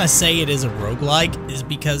reason I say it is a roguelike is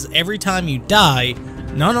because every time you die,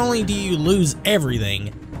 not only do you lose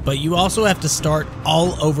everything, but you also have to start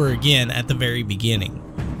all over again at the very beginning.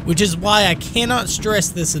 Which is why I cannot stress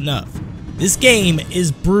this enough. This game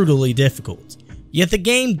is brutally difficult. Yet the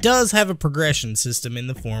game does have a progression system in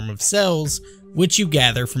the form of cells, which you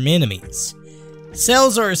gather from enemies.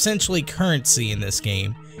 Cells are essentially currency in this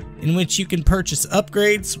game, in which you can purchase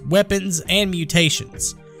upgrades, weapons, and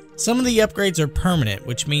mutations. Some of the upgrades are permanent,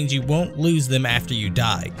 which means you won't lose them after you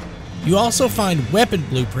die. You also find weapon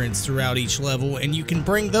blueprints throughout each level, and you can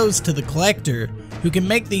bring those to the collector, who can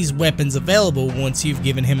make these weapons available once you've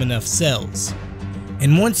given him enough cells.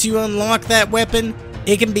 And once you unlock that weapon,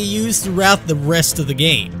 it can be used throughout the rest of the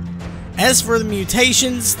game. As for the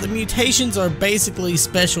mutations are basically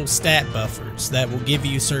special stat buffers that will give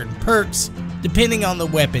you certain perks depending on the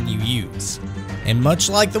weapon you use. And much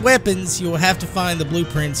like the weapons, you will have to find the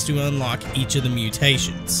blueprints to unlock each of the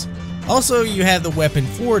mutations. Also, you have the weapon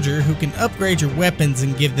forger who can upgrade your weapons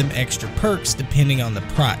and give them extra perks depending on the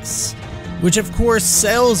price. Which of course,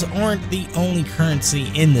 cells aren't the only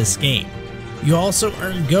currency in this game. You also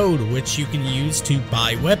earn gold, which you can use to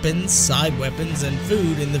buy weapons, side weapons, and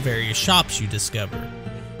food in the various shops you discover.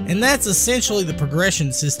 And that's essentially the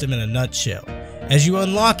progression system in a nutshell. As you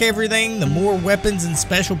unlock everything, the more weapons and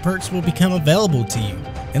special perks will become available to you.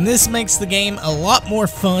 And this makes the game a lot more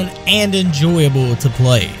fun and enjoyable to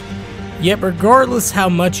play. Yet regardless how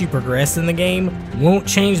much you progress in the game, won't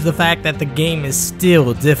change the fact that the game is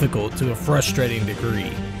still difficult to a frustrating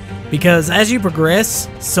degree. Because as you progress,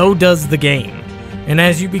 so does the game. And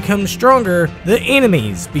as you become stronger, the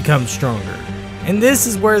enemies become stronger. And this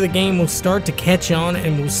is where the game will start to catch on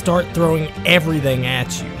and will start throwing everything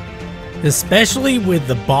at you. Especially with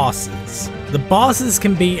the bosses. The bosses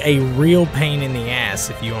can be a real pain in the ass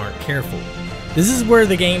if you aren't careful. This is where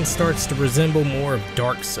the game starts to resemble more of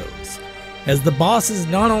Dark Souls, as the bosses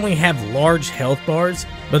not only have large health bars,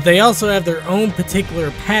 but they also have their own particular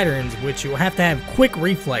patterns which you'll have to have quick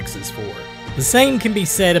reflexes for. The same can be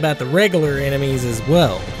said about the regular enemies as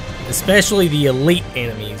well, especially the elite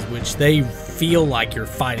enemies, which they feel like you're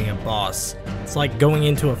fighting a boss. It's like going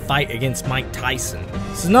into a fight against Mike Tyson.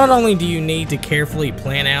 So not only do you need to carefully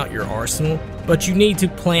plan out your arsenal, but you need to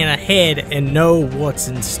plan ahead and know what's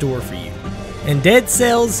in store for you. And Dead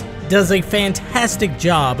Cells does a fantastic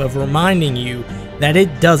job of reminding you that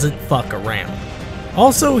it doesn't fuck around.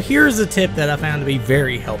 Also, here's a tip that I found to be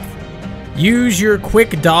very helpful. Use your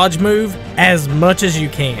quick dodge move as much as you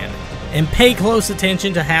can, and pay close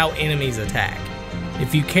attention to how enemies attack.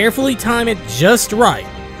 If you carefully time it just right,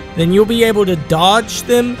 then you'll be able to dodge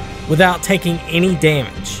them without taking any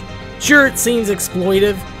damage. Sure, it seems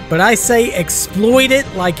exploitive, but I say exploit it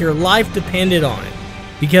like your life depended on it,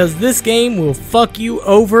 because this game will fuck you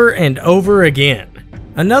over and over again.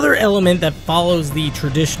 Another element that follows the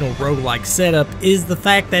traditional roguelike setup is the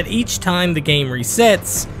fact that each time the game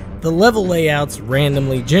resets, the level layouts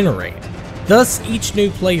randomly generate. Thus, each new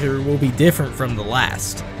playthrough will be different from the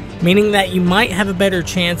last, meaning that you might have a better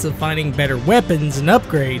chance of finding better weapons and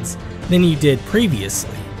upgrades than you did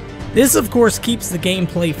previously. This of course keeps the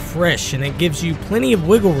gameplay fresh, and it gives you plenty of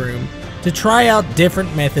wiggle room to try out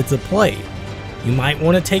different methods of play. You might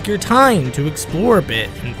want to take your time to explore a bit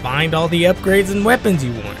and find all the upgrades and weapons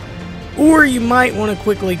you want. Or you might want to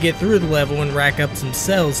quickly get through the level and rack up some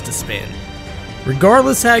cells to spend.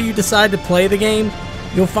 Regardless how you decide to play the game,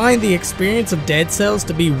 you'll find the experience of Dead Cells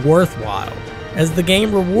to be worthwhile, as the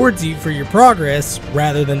game rewards you for your progress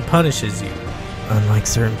rather than punishes you. Unlike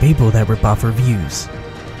certain people that rip off reviews.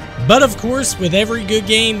 But of course, with every good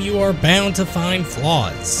game, you are bound to find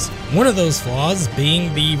flaws. One of those flaws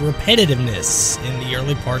being the repetitiveness in the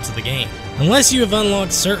early parts of the game. Unless you have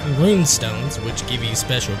unlocked certain rune stones, which give you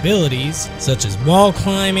special abilities, such as wall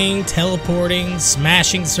climbing, teleporting,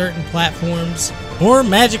 smashing certain platforms, or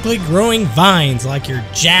magically growing vines like you're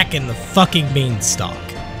Jack in the fucking Beanstalk.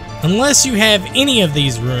 Unless you have any of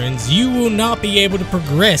these runes, you will not be able to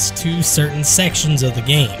progress to certain sections of the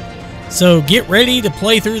game. So get ready to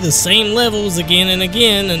play through the same levels again and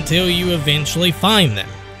again until you eventually find them.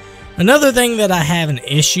 Another thing that I have an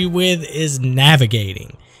issue with is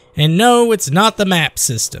navigating. And no, it's not the map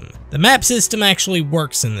system. The map system actually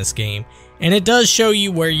works in this game, and it does show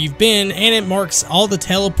you where you've been, and it marks all the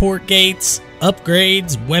teleport gates,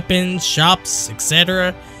 upgrades, weapons, shops,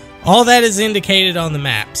 etc. All that is indicated on the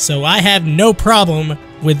map, so I have no problem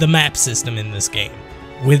with the map system in this game.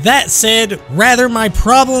 With that said, rather my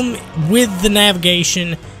problem with the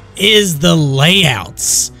navigation is the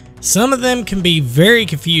layouts. Some of them can be very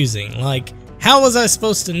confusing, like, how was I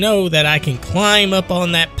supposed to know that I can climb up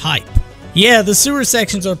on that pipe? Yeah, the sewer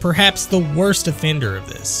sections are perhaps the worst offender of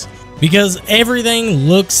this, because everything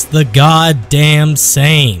looks the goddamn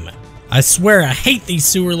same. I swear I hate these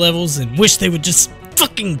sewer levels and wish they would just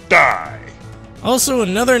fucking die. Also,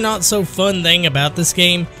 another not so fun thing about this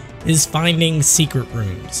game is finding secret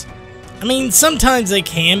rooms. I mean, sometimes they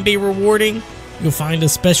can be rewarding. You'll find a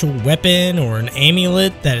special weapon or an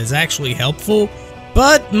amulet that is actually helpful,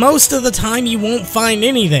 but most of the time you won't find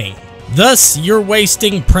anything. Thus, you're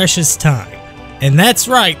wasting precious time. And that's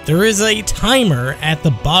right, there is a timer at the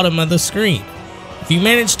bottom of the screen. If you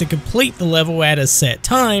manage to complete the level at a set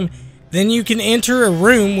time, then you can enter a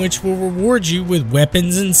room which will reward you with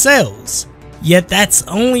weapons and cells. Yet that's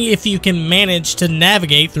only if you can manage to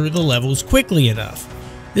navigate through the levels quickly enough.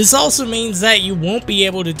 This also means that you won't be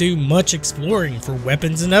able to do much exploring for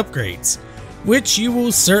weapons and upgrades, which you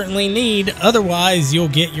will certainly need, otherwise you'll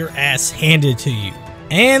get your ass handed to you.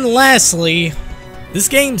 And lastly, this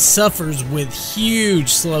game suffers with huge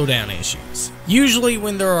slowdown issues. Usually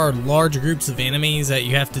when there are large groups of enemies that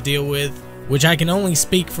you have to deal with, which I can only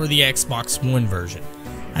speak for the Xbox One version.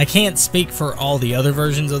 I can't speak for all the other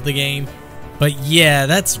versions of the game, but yeah,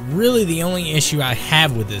 that's really the only issue I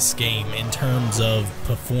have with this game in terms of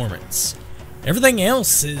performance. Everything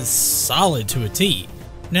else is solid to a T.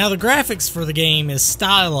 Now the graphics for the game is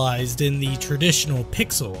stylized in the traditional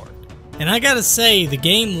pixel art. And I gotta say, the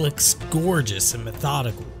game looks gorgeous and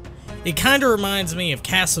methodical. It kinda reminds me of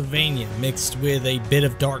Castlevania mixed with a bit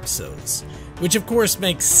of Dark Souls, which of course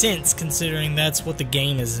makes sense considering that's what the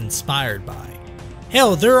game is inspired by.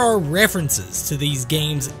 Hell, there are references to these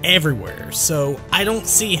games everywhere, so I don't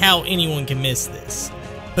see how anyone can miss this.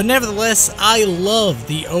 But nevertheless, I love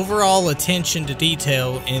the overall attention to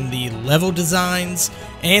detail in the level designs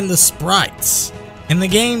and the sprites. And the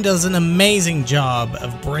game does an amazing job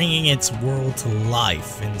of bringing its world to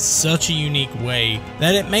life in such a unique way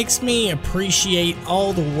that it makes me appreciate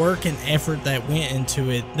all the work and effort that went into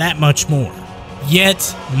it that much more.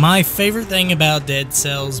 Yet, my favorite thing about Dead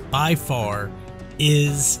Cells by far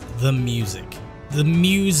is the music. The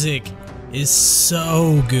music is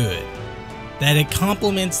so good that it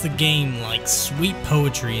complements the game like sweet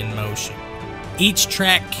poetry in motion. Each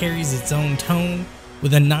track carries its own tone,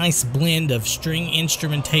 with a nice blend of string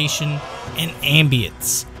instrumentation and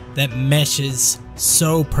ambience that meshes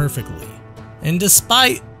so perfectly. And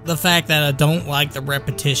despite the fact that I don't like the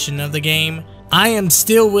repetition of the game, I am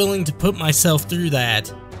still willing to put myself through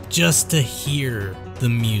that just to hear the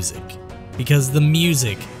music, because the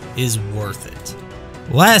music is worth it.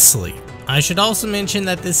 Lastly, I should also mention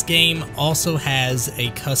that this game also has a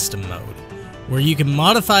custom mode, where you can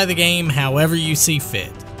modify the game however you see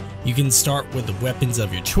fit. You can start with the weapons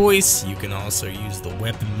of your choice. You can also use the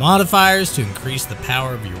weapon modifiers to increase the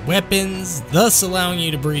power of your weapons, thus allowing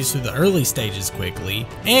you to breeze through the early stages quickly.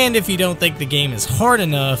 And if you don't think the game is hard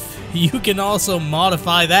enough, you can also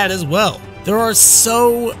modify that as well. There are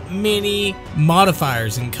so many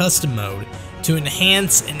modifiers in custom mode to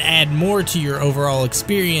enhance and add more to your overall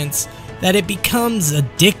experience that it becomes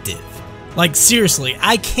addictive. Like seriously,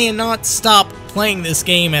 I cannot stop playing this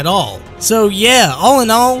game at all. So yeah, all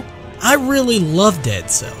in all, I really love Dead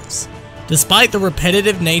Cells. Despite the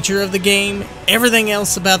repetitive nature of the game, everything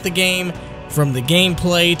else about the game, from the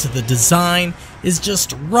gameplay to the design, is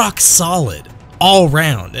just rock solid all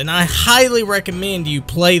round, and I highly recommend you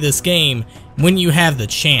play this game when you have the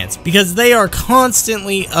chance, because they are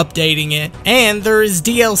constantly updating it, and there is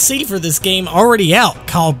DLC for this game already out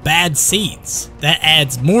called Bad Seeds that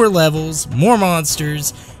adds more levels, more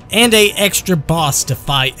monsters, and a extra boss to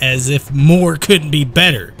fight, as if more couldn't be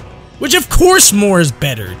better. Which of course more is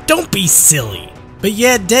better, don't be silly. But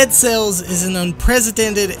yeah, Dead Cells is an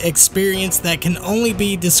unprecedented experience that can only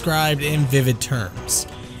be described in vivid terms.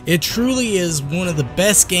 It truly is one of the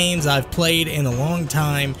best games I've played in a long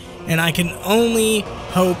time, and I can only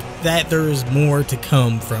hope that there is more to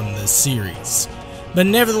come from this series. But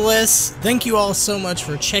nevertheless, thank you all so much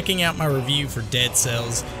for checking out my review for Dead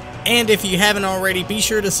Cells, and if you haven't already, be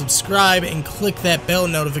sure to subscribe and click that bell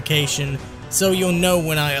notification so you'll know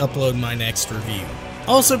when I upload my next review.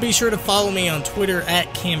 Also be sure to follow me on Twitter at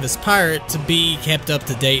CanvasPirate to be kept up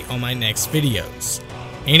to date on my next videos.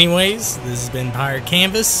 Anyways, this has been Pirate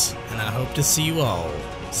Canvas, and I hope to see you all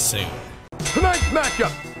soon. Tonight's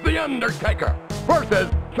matchup, The Undertaker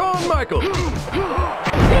versus Shawn Michaels. Hit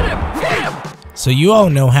him! Hit him! So you all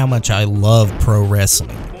know how much I love pro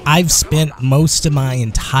wrestling. I've spent most of my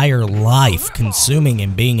entire life consuming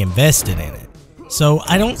and being invested in it. So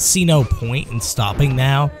I don't see no point in stopping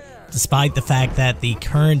now, despite the fact that the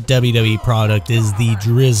current WWE product is the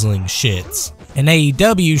drizzling shits. And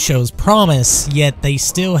AEW shows promise, yet they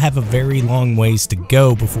still have a very long ways to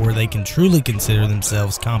go before they can truly consider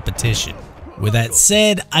themselves competition. With that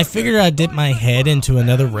said, I figured I'd dip my head into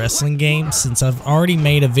another wrestling game since I've already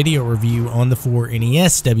made a video review on the 4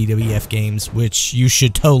 NES WWF games, which you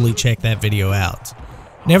should totally check that video out.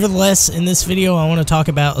 Nevertheless, in this video I want to talk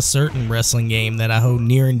about a certain wrestling game that I hold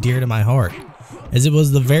near and dear to my heart, as it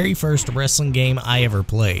was the very first wrestling game I ever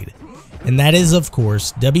played. And that is, of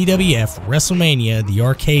course, WWF Wrestlemania, the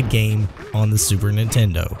arcade game on the Super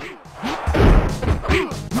Nintendo.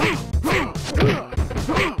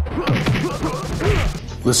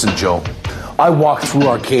 Listen, Joe, I walked through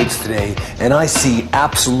arcades today and I see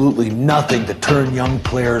absolutely nothing to turn young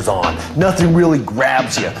players on. Nothing really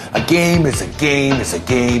grabs you. A game is a game is a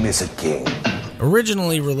game is a game.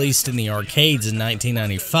 Originally released in the arcades in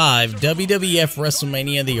 1995, WWF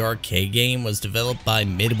Wrestlemania the arcade game was developed by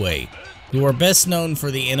Midway, who are best known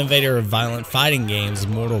for the innovator of violent fighting games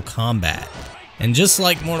Mortal Kombat. And just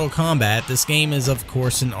like Mortal Kombat, this game is of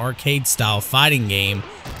course an arcade-style fighting game,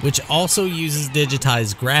 which also uses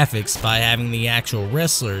digitized graphics by having the actual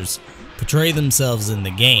wrestlers portray themselves in the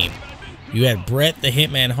game. You had Bret the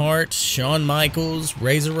Hitman Hart, Shawn Michaels,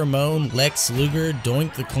 Razor Ramon, Lex Luger,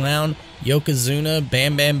 Doink the Clown, Yokozuna,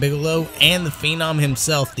 Bam Bam Bigelow, and the Phenom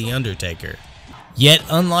himself, The Undertaker. Yet,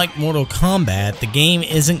 unlike Mortal Kombat, the game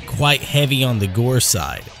isn't quite heavy on the gore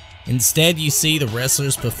side. Instead, you see the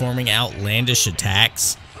wrestlers performing outlandish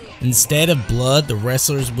attacks. Instead of blood, the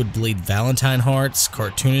wrestlers would bleed Valentine hearts,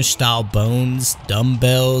 cartoonish-style bones,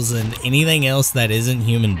 dumbbells, and anything else that isn't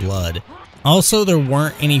human blood. Also, there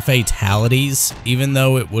weren't any fatalities, even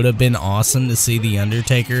though it would have been awesome to see The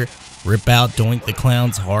Undertaker rip out Doink the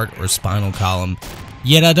Clown's heart or spinal column.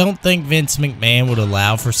 Yet I don't think Vince McMahon would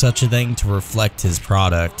allow for such a thing to reflect his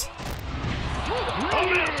product.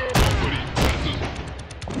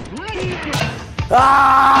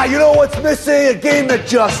 Ah, you know what's missing? A game that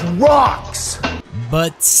just rocks!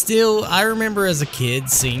 But still, I remember as a kid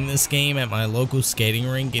seeing this game at my local skating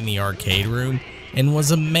rink in the arcade room, and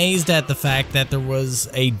was amazed at the fact that there was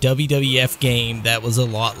a WWF game that was a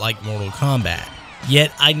lot like Mortal Kombat.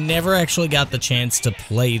 Yet, I never actually got the chance to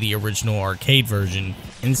play the original arcade version.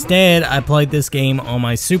 Instead, I played this game on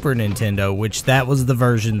my Super Nintendo, which that was the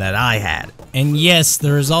version that I had. And yes,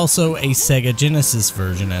 there is also a Sega Genesis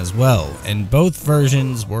version as well, and both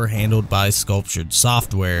versions were handled by Sculptured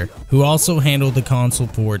Software, who also handled the console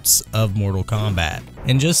ports of Mortal Kombat.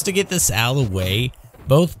 And just to get this out of the way,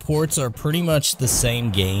 both ports are pretty much the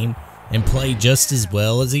same game and play just as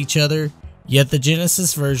well as each other. Yet the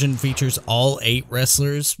Genesis version features all 8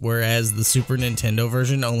 wrestlers, whereas the Super Nintendo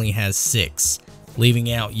version only has 6,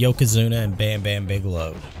 leaving out Yokozuna and Bam Bam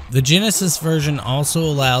Bigelow. The Genesis version also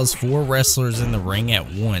allows 4 wrestlers in the ring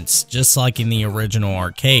at once, just like in the original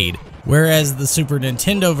arcade, whereas the Super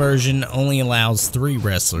Nintendo version only allows 3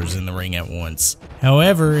 wrestlers in the ring at once.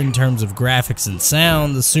 However, in terms of graphics and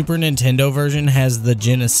sound, the Super Nintendo version has the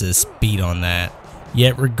Genesis beat on that.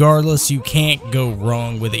 Yet regardless, you can't go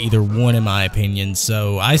wrong with either one in my opinion,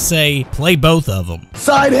 so I say play both of them.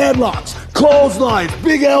 Side headlocks, clotheslines,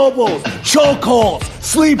 big elbows, chokeholds,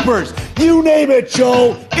 sleepers, you name it,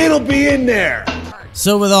 Joe, it'll be in there.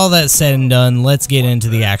 So with all that said and done, let's get into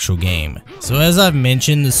the actual game. So as I've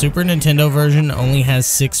mentioned, the Super Nintendo version only has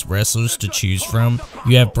 6 wrestlers to choose from.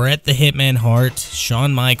 You have Bret the Hitman Hart,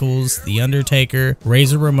 Shawn Michaels, The Undertaker,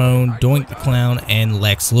 Razor Ramon, Doink the Clown, and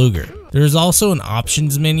Lex Luger. There is also an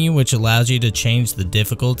options menu which allows you to change the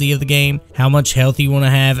difficulty of the game, how much health you want to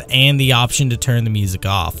have, and the option to turn the music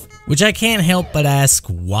off. Which I can't help but ask,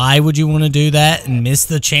 why would you want to do that and miss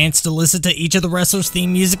the chance to listen to each of the wrestlers'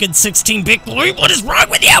 theme music in 16-bit glory? What is wrong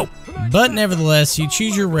with you? But nevertheless, you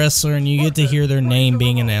choose your wrestler and you get to hear their name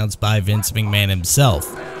being announced by Vince McMahon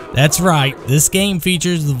himself. That's right, this game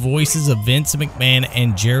features the voices of Vince McMahon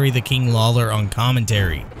and Jerry the King Lawler on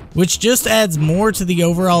commentary, which just adds more to the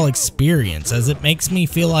overall experience as it makes me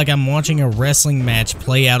feel like I'm watching a wrestling match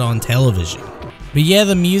play out on television. But yeah,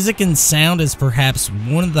 the music and sound is perhaps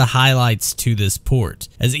one of the highlights to this port,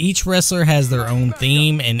 as each wrestler has their own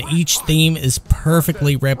theme and each theme is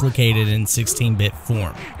perfectly replicated in 16-bit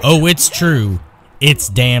form. Oh, it's true. It's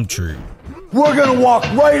damn true. We're gonna walk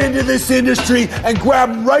right into this industry and grab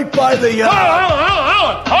them right by the,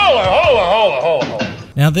 Hold on.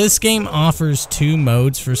 Now this game offers 2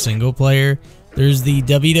 modes for single player. There's the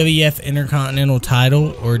WWF Intercontinental title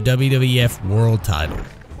or WWF World title.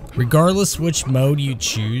 Regardless which mode you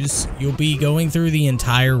choose, you'll be going through the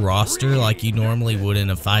entire roster like you normally would in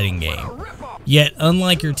a fighting game. Yet,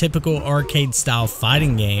 unlike your typical arcade-style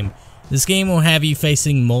fighting game, This game will have you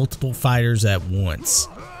facing multiple fighters at once.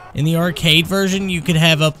 In the arcade version, you could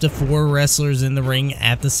have up to 4 wrestlers in the ring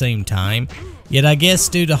at the same time, yet I guess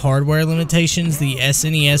due to hardware limitations, the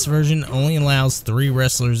SNES version only allows 3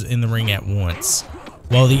 wrestlers in the ring at once,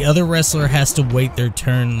 while the other wrestler has to wait their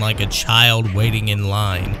turn like a child waiting in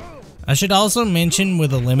line. I should also mention,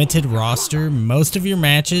 with a limited roster, most of your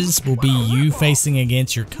matches will be you facing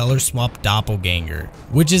against your color swap doppelganger,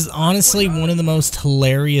 which is honestly one of the most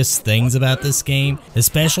hilarious things about this game,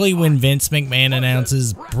 especially when Vince McMahon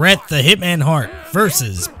announces Bret the Hitman Hart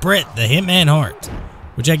versus Bret the Hitman Hart,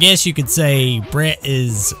 which I guess you could say Bret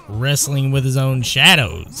is wrestling with his own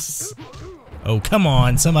shadows. Oh, come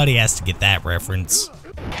on, somebody has to get that reference.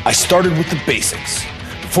 I started with the basics.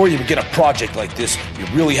 Before you get a project like this, you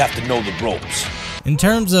really have to know the ropes. In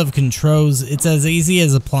terms of controls, it's as easy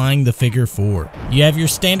as applying the figure 4. You have your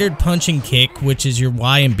standard punch and kick, which is your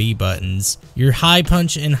Y and B buttons, your high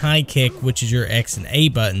punch and high kick, which is your X and A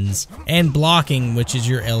buttons, and blocking, which is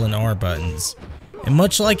your L and R buttons. And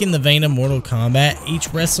much like in the vein of Mortal Kombat,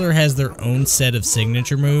 each wrestler has their own set of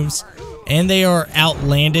signature moves, and they are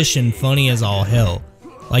outlandish and funny as all hell.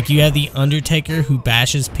 Like you have the Undertaker who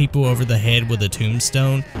bashes people over the head with a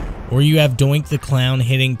tombstone, or you have Doink the Clown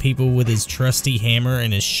hitting people with his trusty hammer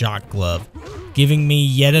and his shock glove, giving me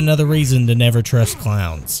yet another reason to never trust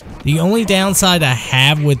clowns. The only downside I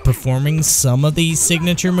have with performing some of these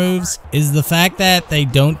signature moves is the fact that they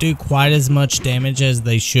don't do quite as much damage as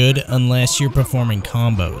they should unless you're performing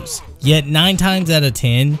combos. Yet 9 times out of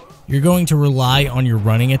 10, you're going to rely on your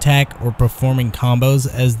running attack or performing combos,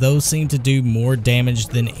 as those seem to do more damage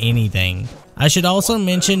than anything. I should also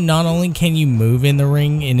mention, not only can you move in the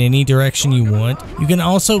ring in any direction you want, you can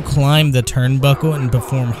also climb the turnbuckle and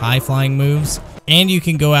perform high flying moves, and you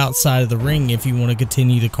can go outside of the ring if you want to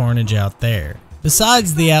continue the carnage out there.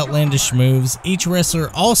 Besides the outlandish moves, each wrestler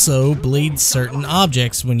also bleeds certain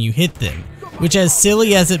objects when you hit them, which, as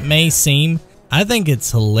silly as it may seem, I think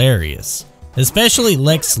it's hilarious. Especially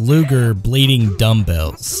Lex Luger bleeding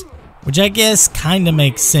dumbbells, which I guess kinda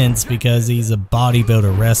makes sense because he's a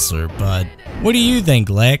bodybuilder wrestler, but what do you think,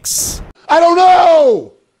 Lex? I don't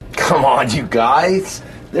know! Come on, you guys.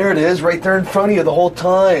 There it is, right there in front of you the whole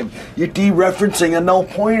time. You're dereferencing a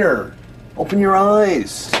no-pointer. Open your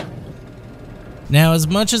eyes. Now, as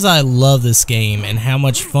much as I love this game and how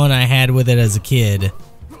much fun I had with it as a kid,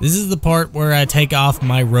 this is the part where I take off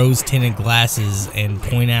my rose-tinted glasses and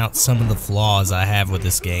point out some of the flaws I have with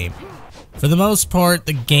this game. For the most part,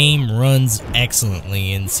 the game runs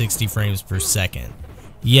excellently in 60 frames per second.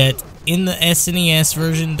 Yet, in the SNES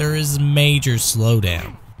version, there is major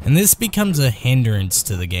slowdown, and this becomes a hindrance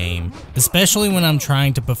to the game, especially when I'm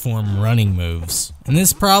trying to perform running moves. And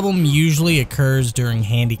this problem usually occurs during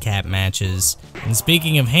handicap matches. And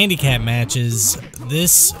speaking of handicap matches,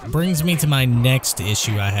 this brings me to my next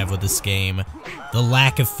issue I have with this game: the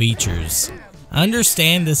lack of features. I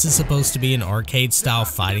understand this is supposed to be an arcade-style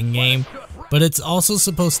fighting game, but it's also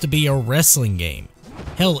supposed to be a wrestling game.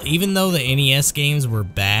 Hell, even though the NES games were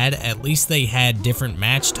bad, at least they had different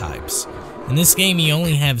match types. In this game, you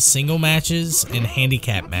only have single matches and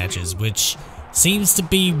handicap matches, which seems to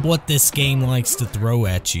be what this game likes to throw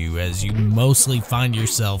at you, as you mostly find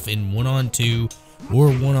yourself in 1-on-2 or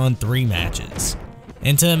 1-on-3 matches.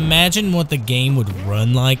 And to imagine what the game would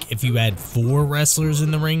run like if you had 4 wrestlers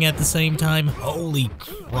in the ring at the same time, holy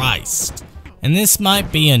Christ. And this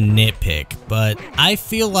might be a nitpick, but I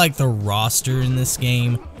feel like the roster in this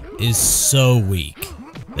game is so weak.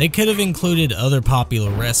 They could have included other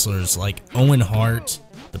popular wrestlers like Owen Hart,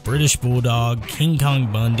 the British Bulldog, King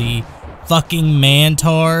Kong Bundy, fucking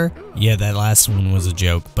Mantar. Yeah, that last one was a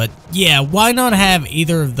joke, but yeah, why not have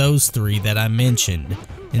either of those 3 that I mentioned,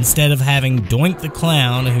 instead of having Doink the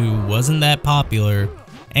Clown, who wasn't that popular,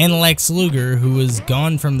 and Lex Luger, who was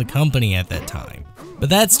gone from the company at that time. But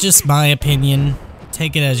that's just my opinion.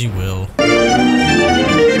 Take it as you will.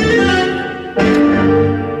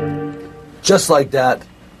 Just like that,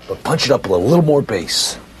 but punch it up with a little more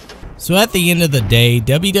bass. So at the end of the day,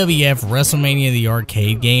 WWF Wrestlemania the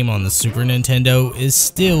arcade game on the Super Nintendo is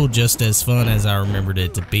still just as fun as I remembered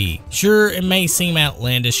it to be. Sure, it may seem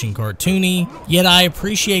outlandish and cartoony, yet I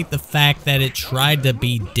appreciate the fact that it tried to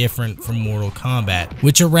be different from Mortal Kombat,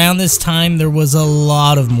 which around this time there was a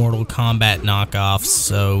lot of Mortal Kombat knockoffs,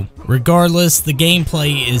 so regardless, the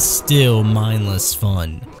gameplay is still mindless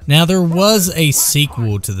fun. Now, there was a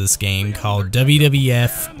sequel to this game called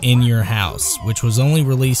WWF In Your House, which was only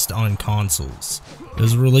released on consoles. It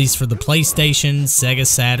was released for the PlayStation, Sega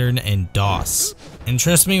Saturn, and DOS. And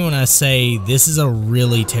trust me when I say this is a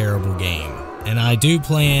really terrible game. And I do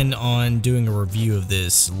plan on doing a review of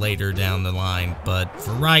this later down the line, but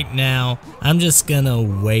for right now, I'm just gonna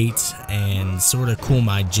wait and sort of cool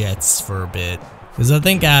my jets for a bit. Because I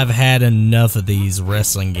think I've had enough of these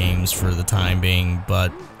wrestling games for the time being,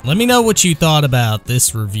 but let me know what you thought about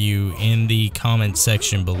this review in the comment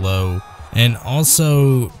section below. And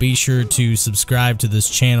also be sure to subscribe to this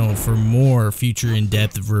channel for more future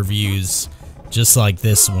in-depth reviews just like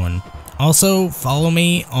this one. Also, follow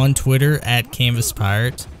me on Twitter at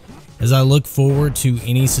CanvasPirate, as I look forward to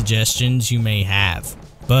any suggestions you may have.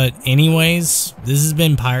 But anyways, this has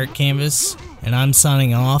been Pirate Canvas, and I'm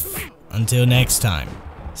signing off. Until next time,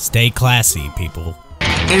 stay classy, people.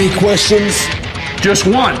 Any questions? Just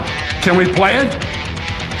one. Can we play it?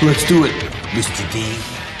 Let's do it, Mr. D.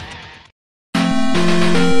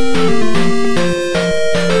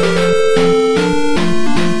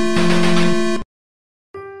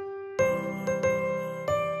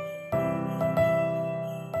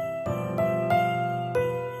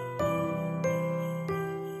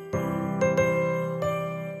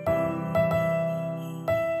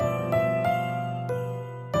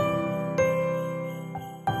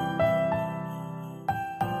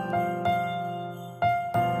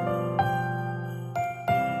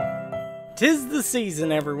 Tis the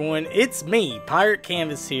season, everyone. It's me, Pirate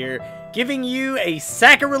Canvas here, giving you a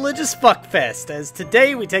sacrilegious fuckfest, as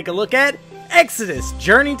today we take a look at Exodus: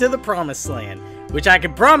 Journey to the Promised Land, which I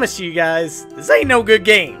can promise you guys, this ain't no good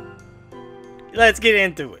game. Let's get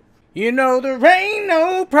into it. You know there ain't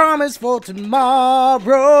no promise for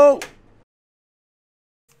tomorrow.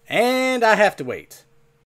 And I have to wait.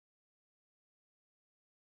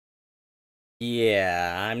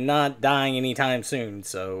 Yeah, I'm not dying anytime soon,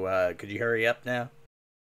 so could you hurry up now?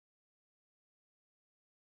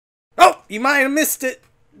 Oh, you might have missed it.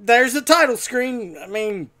 There's the title screen. I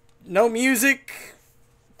mean, no music.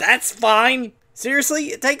 That's fine. Seriously,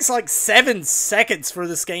 it takes like 7 seconds for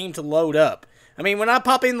this game to load up. I mean, when I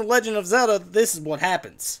pop in The Legend of Zelda, this is what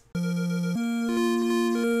happens.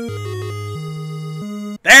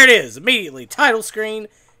 There it is, immediately. Title screen,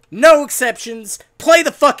 no exceptions, play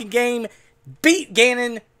the fucking game. Beat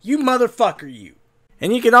Ganon, you motherfucker, you.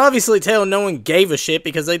 And you can obviously tell no one gave a shit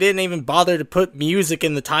because they didn't even bother to put music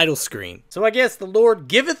in the title screen. So I guess the Lord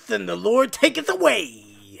giveth and the Lord taketh away.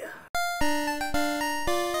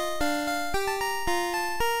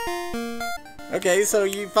 Okay, so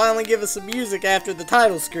you finally give us some music after the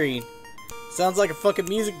title screen. Sounds like a fucking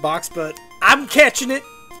music box, but I'm catching it.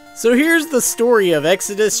 So here's the story of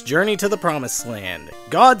Exodus: Journey to the Promised Land.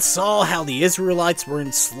 God saw how the Israelites were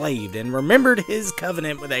enslaved and remembered his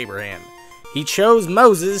covenant with Abraham. He chose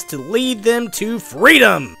Moses to lead them to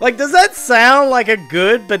freedom. Like, does that sound like a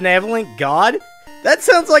good, benevolent God? That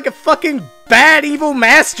sounds like a fucking bad, evil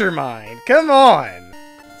mastermind. Come on.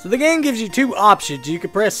 So the game gives you 2 options. You can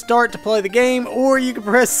press start to play the game, or you can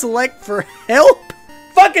press select for help.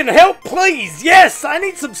 Fucking help, please! Yes, I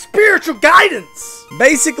need some spiritual guidance!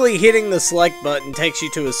 Basically, hitting the select button takes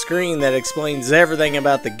you to a screen that explains everything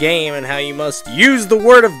about the game and how you must use the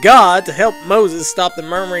word of God to help Moses stop the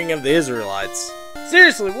murmuring of the Israelites.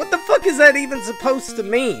 Seriously, what the fuck is that even supposed to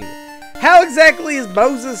mean? How exactly is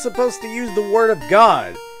Moses supposed to use the word of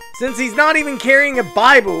God? Since he's not even carrying a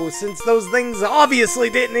Bible, since those things obviously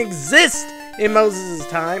didn't exist in Moses'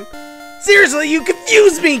 time. Seriously, you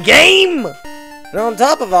confuse me, game! And on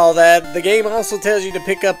top of all that, the game also tells you to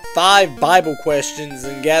pick up 5 Bible questions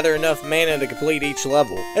and gather enough mana to complete each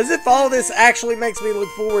level. As if all this actually makes me look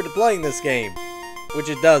forward to playing this game. Which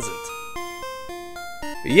it doesn't.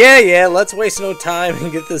 But yeah, let's waste no time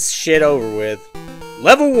and get this shit over with.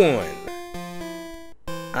 Level 1.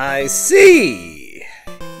 I see.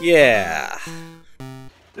 Yeah.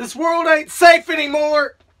 This world ain't safe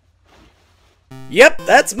anymore! Yep,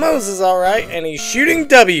 that's Moses alright, and he's shooting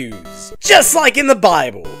W's, just like in the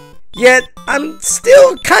Bible. Yet, I'm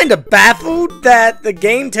still kinda baffled that the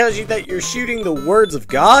game tells you that you're shooting the words of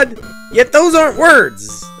God, yet those aren't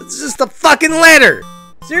words. It's just a fucking letter.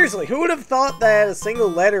 Seriously, who would have thought that a single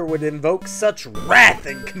letter would invoke such wrath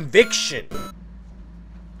and conviction?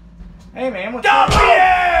 Hey man, what's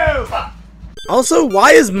up? Also,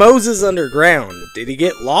 why is Moses underground? Did he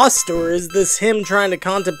get lost, or is this him trying to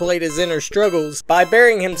contemplate his inner struggles by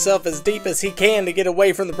burying himself as deep as he can to get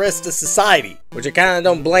away from the rest of society? Which I kinda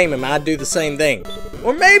don't blame him, I'd do the same thing.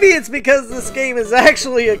 Or maybe it's because this game is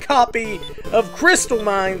actually a copy of Crystal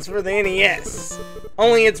Mines for the NES.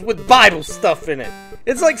 Only it's with Bible stuff in it.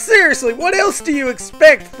 It's like, seriously, what else do you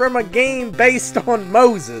expect from a game based on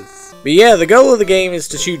Moses? But yeah, the goal of the game is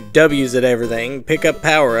to shoot W's at everything, pick up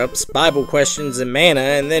power-ups, Bible questions, and mana,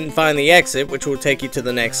 and then find the exit, which will take you to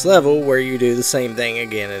the next level, where you do the same thing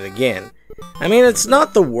again and again. I mean, it's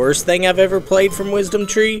not the worst thing I've ever played from Wisdom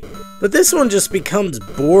Tree, but this one just becomes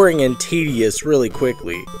boring and tedious really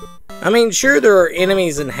quickly. I mean, sure, there are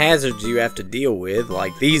enemies and hazards you have to deal with,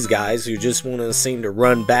 like these guys who just want to seem to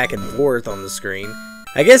run back and forth on the screen.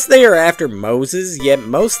 I guess they are after Moses, yet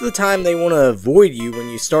most of the time they want to avoid you when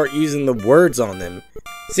you start using the words on them.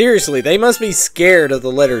 Seriously, they must be scared of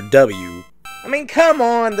the letter W. I mean, come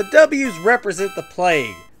on, the W's represent the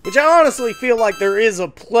plague, which I honestly feel like there is a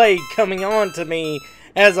plague coming on to me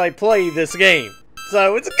as I play this game.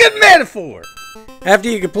 So, it's a good metaphor. After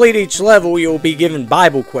you complete each level, you'll be given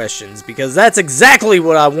Bible questions, because that's exactly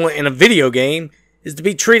what I want in a video game, is to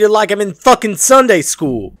be treated like I'm in fucking Sunday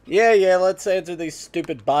school. Yeah, let's answer these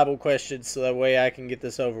stupid Bible questions so that way I can get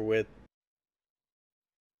this over with.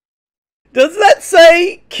 Does that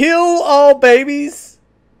say, kill all babies?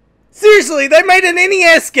 Seriously, they made an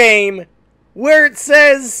NES game where it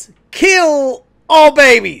says, kill all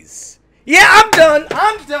babies. Yeah, I'm done.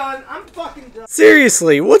 I'm fucking done.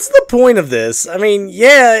 Seriously, what's the point of this? I mean,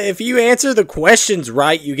 yeah, if you answer the questions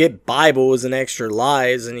right, you get Bibles and extra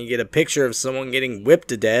lives, and you get a picture of someone getting whipped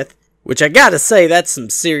to death. Which I gotta say, that's some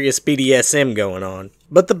serious BDSM going on.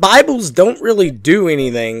 But the Bibles don't really do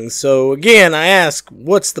anything, so again, I ask,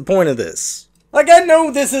 what's the point of this? Like, I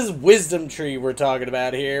know this is Wisdom Tree we're talking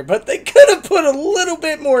about here, but they could have put a little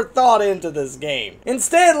bit more thought into this game.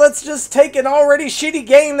 Instead, let's just take an already shitty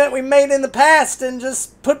game that we made in the past and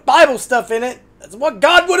just put Bible stuff in it. That's what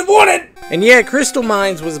God would have wanted! And yeah, Crystal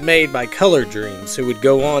Mines was made by Color Dreams, who would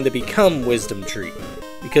go on to become Wisdom Tree,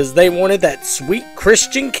 because they wanted that sweet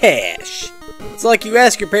Christian cash. It's like you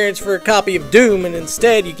ask your parents for a copy of Doom, and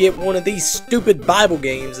instead you get one of these stupid Bible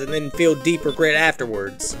games and then feel deep regret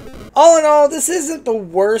afterwards. All in all, this isn't the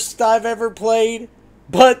worst I've ever played,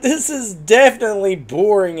 but this is definitely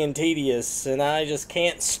boring and tedious, and I just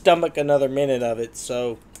can't stomach another minute of it,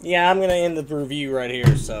 so yeah, I'm gonna end the review right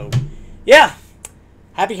here, so yeah,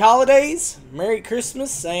 happy holidays, Merry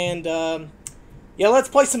Christmas, and yeah, let's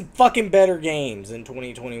play some fucking better games in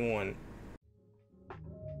 2021.